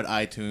SoundCloud,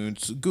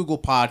 iTunes, Google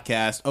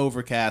Podcast,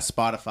 Overcast,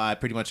 Spotify,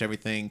 pretty much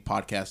everything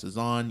podcast is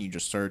on. You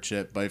just search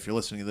it. But if you're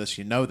listening to this,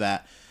 you know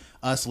that.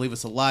 So leave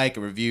us a like,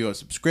 a review, a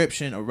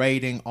subscription, a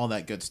rating, all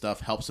that good stuff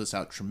helps us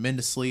out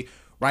tremendously.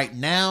 Right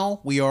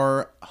now, we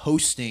are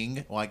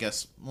hosting, we're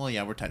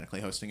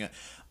technically hosting it,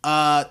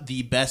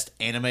 the best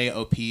anime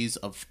OPs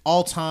of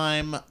all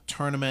time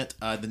tournament.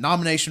 The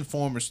nomination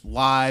form is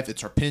live.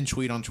 It's our pin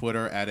tweet on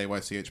Twitter at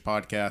AYCH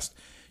Podcast.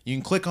 You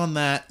can click on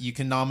that. You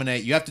can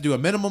nominate. You have to do a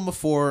minimum of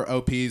 4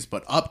 OPs,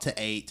 but up to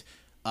 8.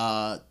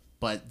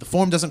 But the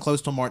form doesn't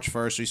close till March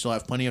 1st, so you still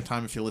have plenty of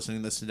time if you're listening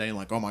to this today and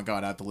like, oh my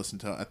God, I have to listen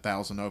to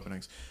 1,000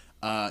 openings.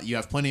 You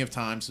have plenty of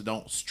time, so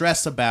don't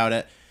stress about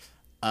it.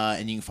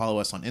 And you can follow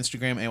us on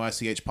Instagram,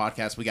 AYCH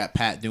Podcast. We got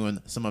Pat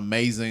doing some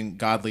amazing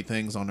godly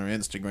things on our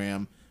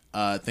Instagram.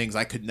 Things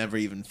I could never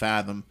even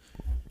fathom.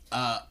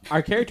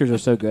 Our characters are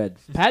so good.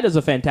 Pat does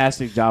a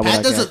fantastic job. Pat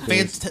with does our a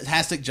characters.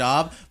 fantastic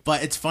job,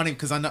 but it's funny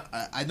because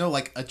I know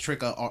like a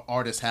trick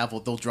artists have.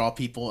 They'll draw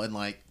people and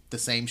like the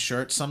same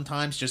shirt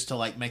sometimes just to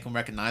like make them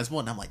recognizable,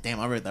 and I'm like, damn,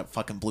 I wear that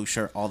fucking blue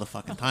shirt all the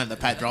fucking time that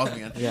Pat draws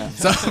me in. Yeah.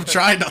 So I'm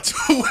trying not to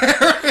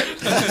wear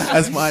it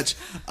as much.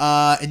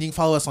 And you can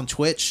follow us on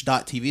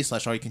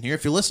twitch.tv/allyoucanhear.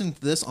 If you're listening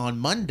to this on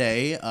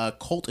Monday,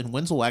 Colt and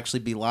Wenzel will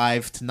actually be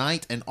live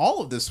tonight and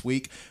all of this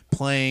week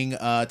playing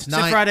tonight.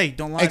 Except Friday.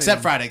 Don't lie to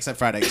Except them.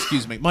 Friday.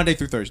 Excuse me. Monday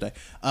through Thursday.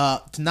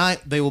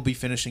 Tonight they will be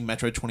finishing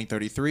Metro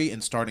 2033,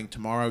 and starting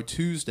tomorrow,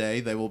 Tuesday,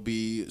 they will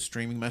be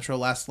streaming Metro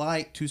Last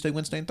Light Tuesday,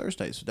 Wednesday, and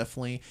Thursday. So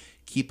definitely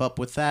keep up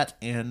with that.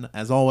 And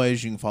as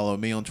always, you can follow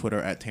me on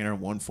Twitter at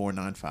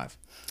Tanner1495.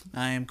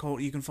 I am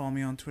Colt. You can follow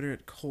me on Twitter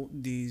at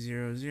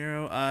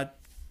ColtD00.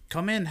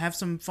 Come in, have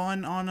some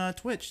fun on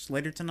Twitch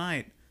later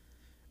tonight.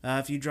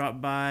 If you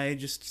drop by,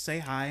 just say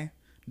hi.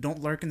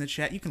 Don't lurk in the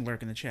chat. You can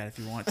lurk in the chat if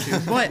you want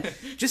to, but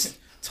just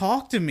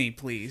talk to me,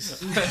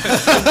 please.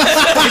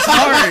 It's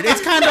hard.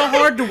 It's kind of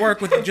hard to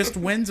work with just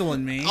Wenzel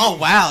and me. Oh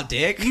wow,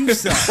 Dick! You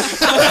suck.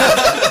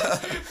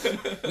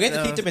 We have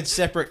to keep them in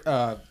separate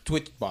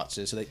Twitch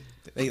boxes so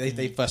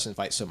they fuss and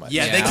fight so much.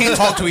 Yeah, they can't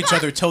talk to each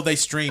other till they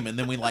stream, and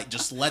then we like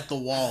just let the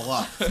wall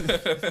up.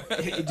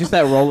 Just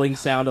that rolling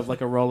sound of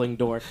like a rolling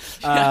door,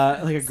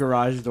 like a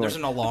garage door. There's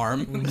an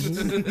alarm.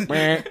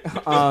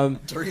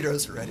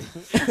 Doritos are ready.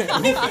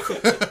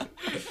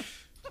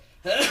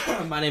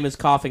 My name is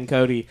Coffin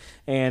Cody,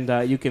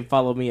 and you can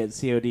follow me at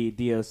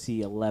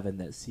CODDOC11.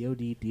 That's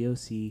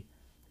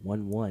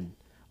CODDOC11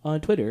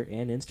 on Twitter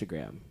and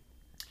Instagram.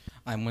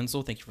 I'm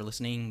Wenzel. Thank you for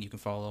listening. You can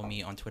follow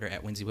me on Twitter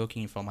at Winsy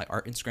Wilkie. You can follow my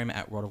art Instagram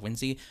at World of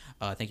Winsy.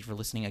 Thank you for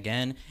listening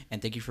again,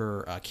 and thank you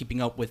for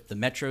keeping up with the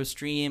Metro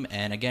stream.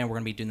 And again, we're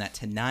going to be doing that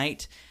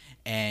tonight.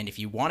 And if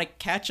you want to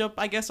catch up,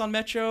 I guess, on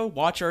Metro,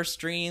 watch our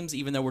streams,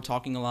 even though we're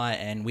talking a lot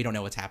and we don't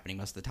know what's happening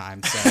most of the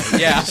time. So,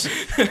 yeah.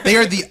 They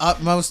are the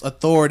utmost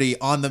authority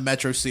on the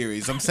Metro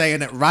series. I'm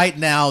saying it right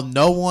now.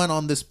 No one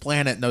on this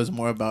planet knows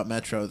more about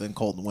Metro than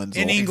Colton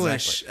Wenzel. In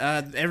English,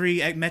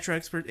 every Metro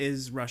expert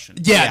is Russian.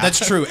 Yeah,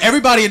 that's true.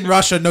 Everybody in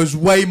Russia knows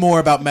way more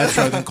about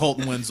Metro than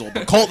Colton Wenzel.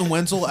 But Colton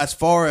Wenzel, as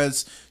far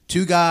as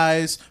two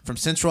guys from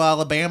Central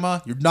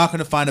Alabama, you're not going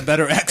to find a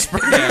better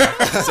expert.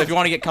 So if you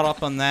want to get caught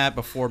up on that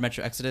before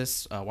Metro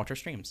Exodus, watch our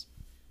streams.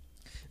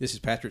 This is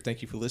Patrick.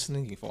 Thank you for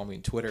listening. You can follow me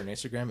on Twitter and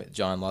Instagram at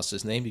John Lost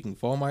His Name. You can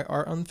follow my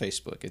art on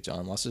Facebook at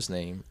John Lost His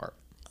Name Art.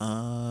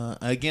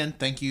 Again,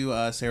 thank you,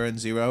 Sarah and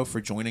Zero,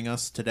 for joining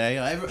us today.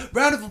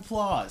 Round of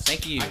applause.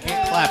 Thank you. I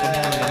can't clap.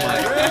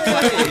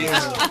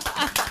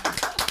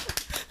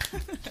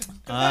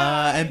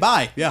 And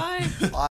bye. Yeah. Bye.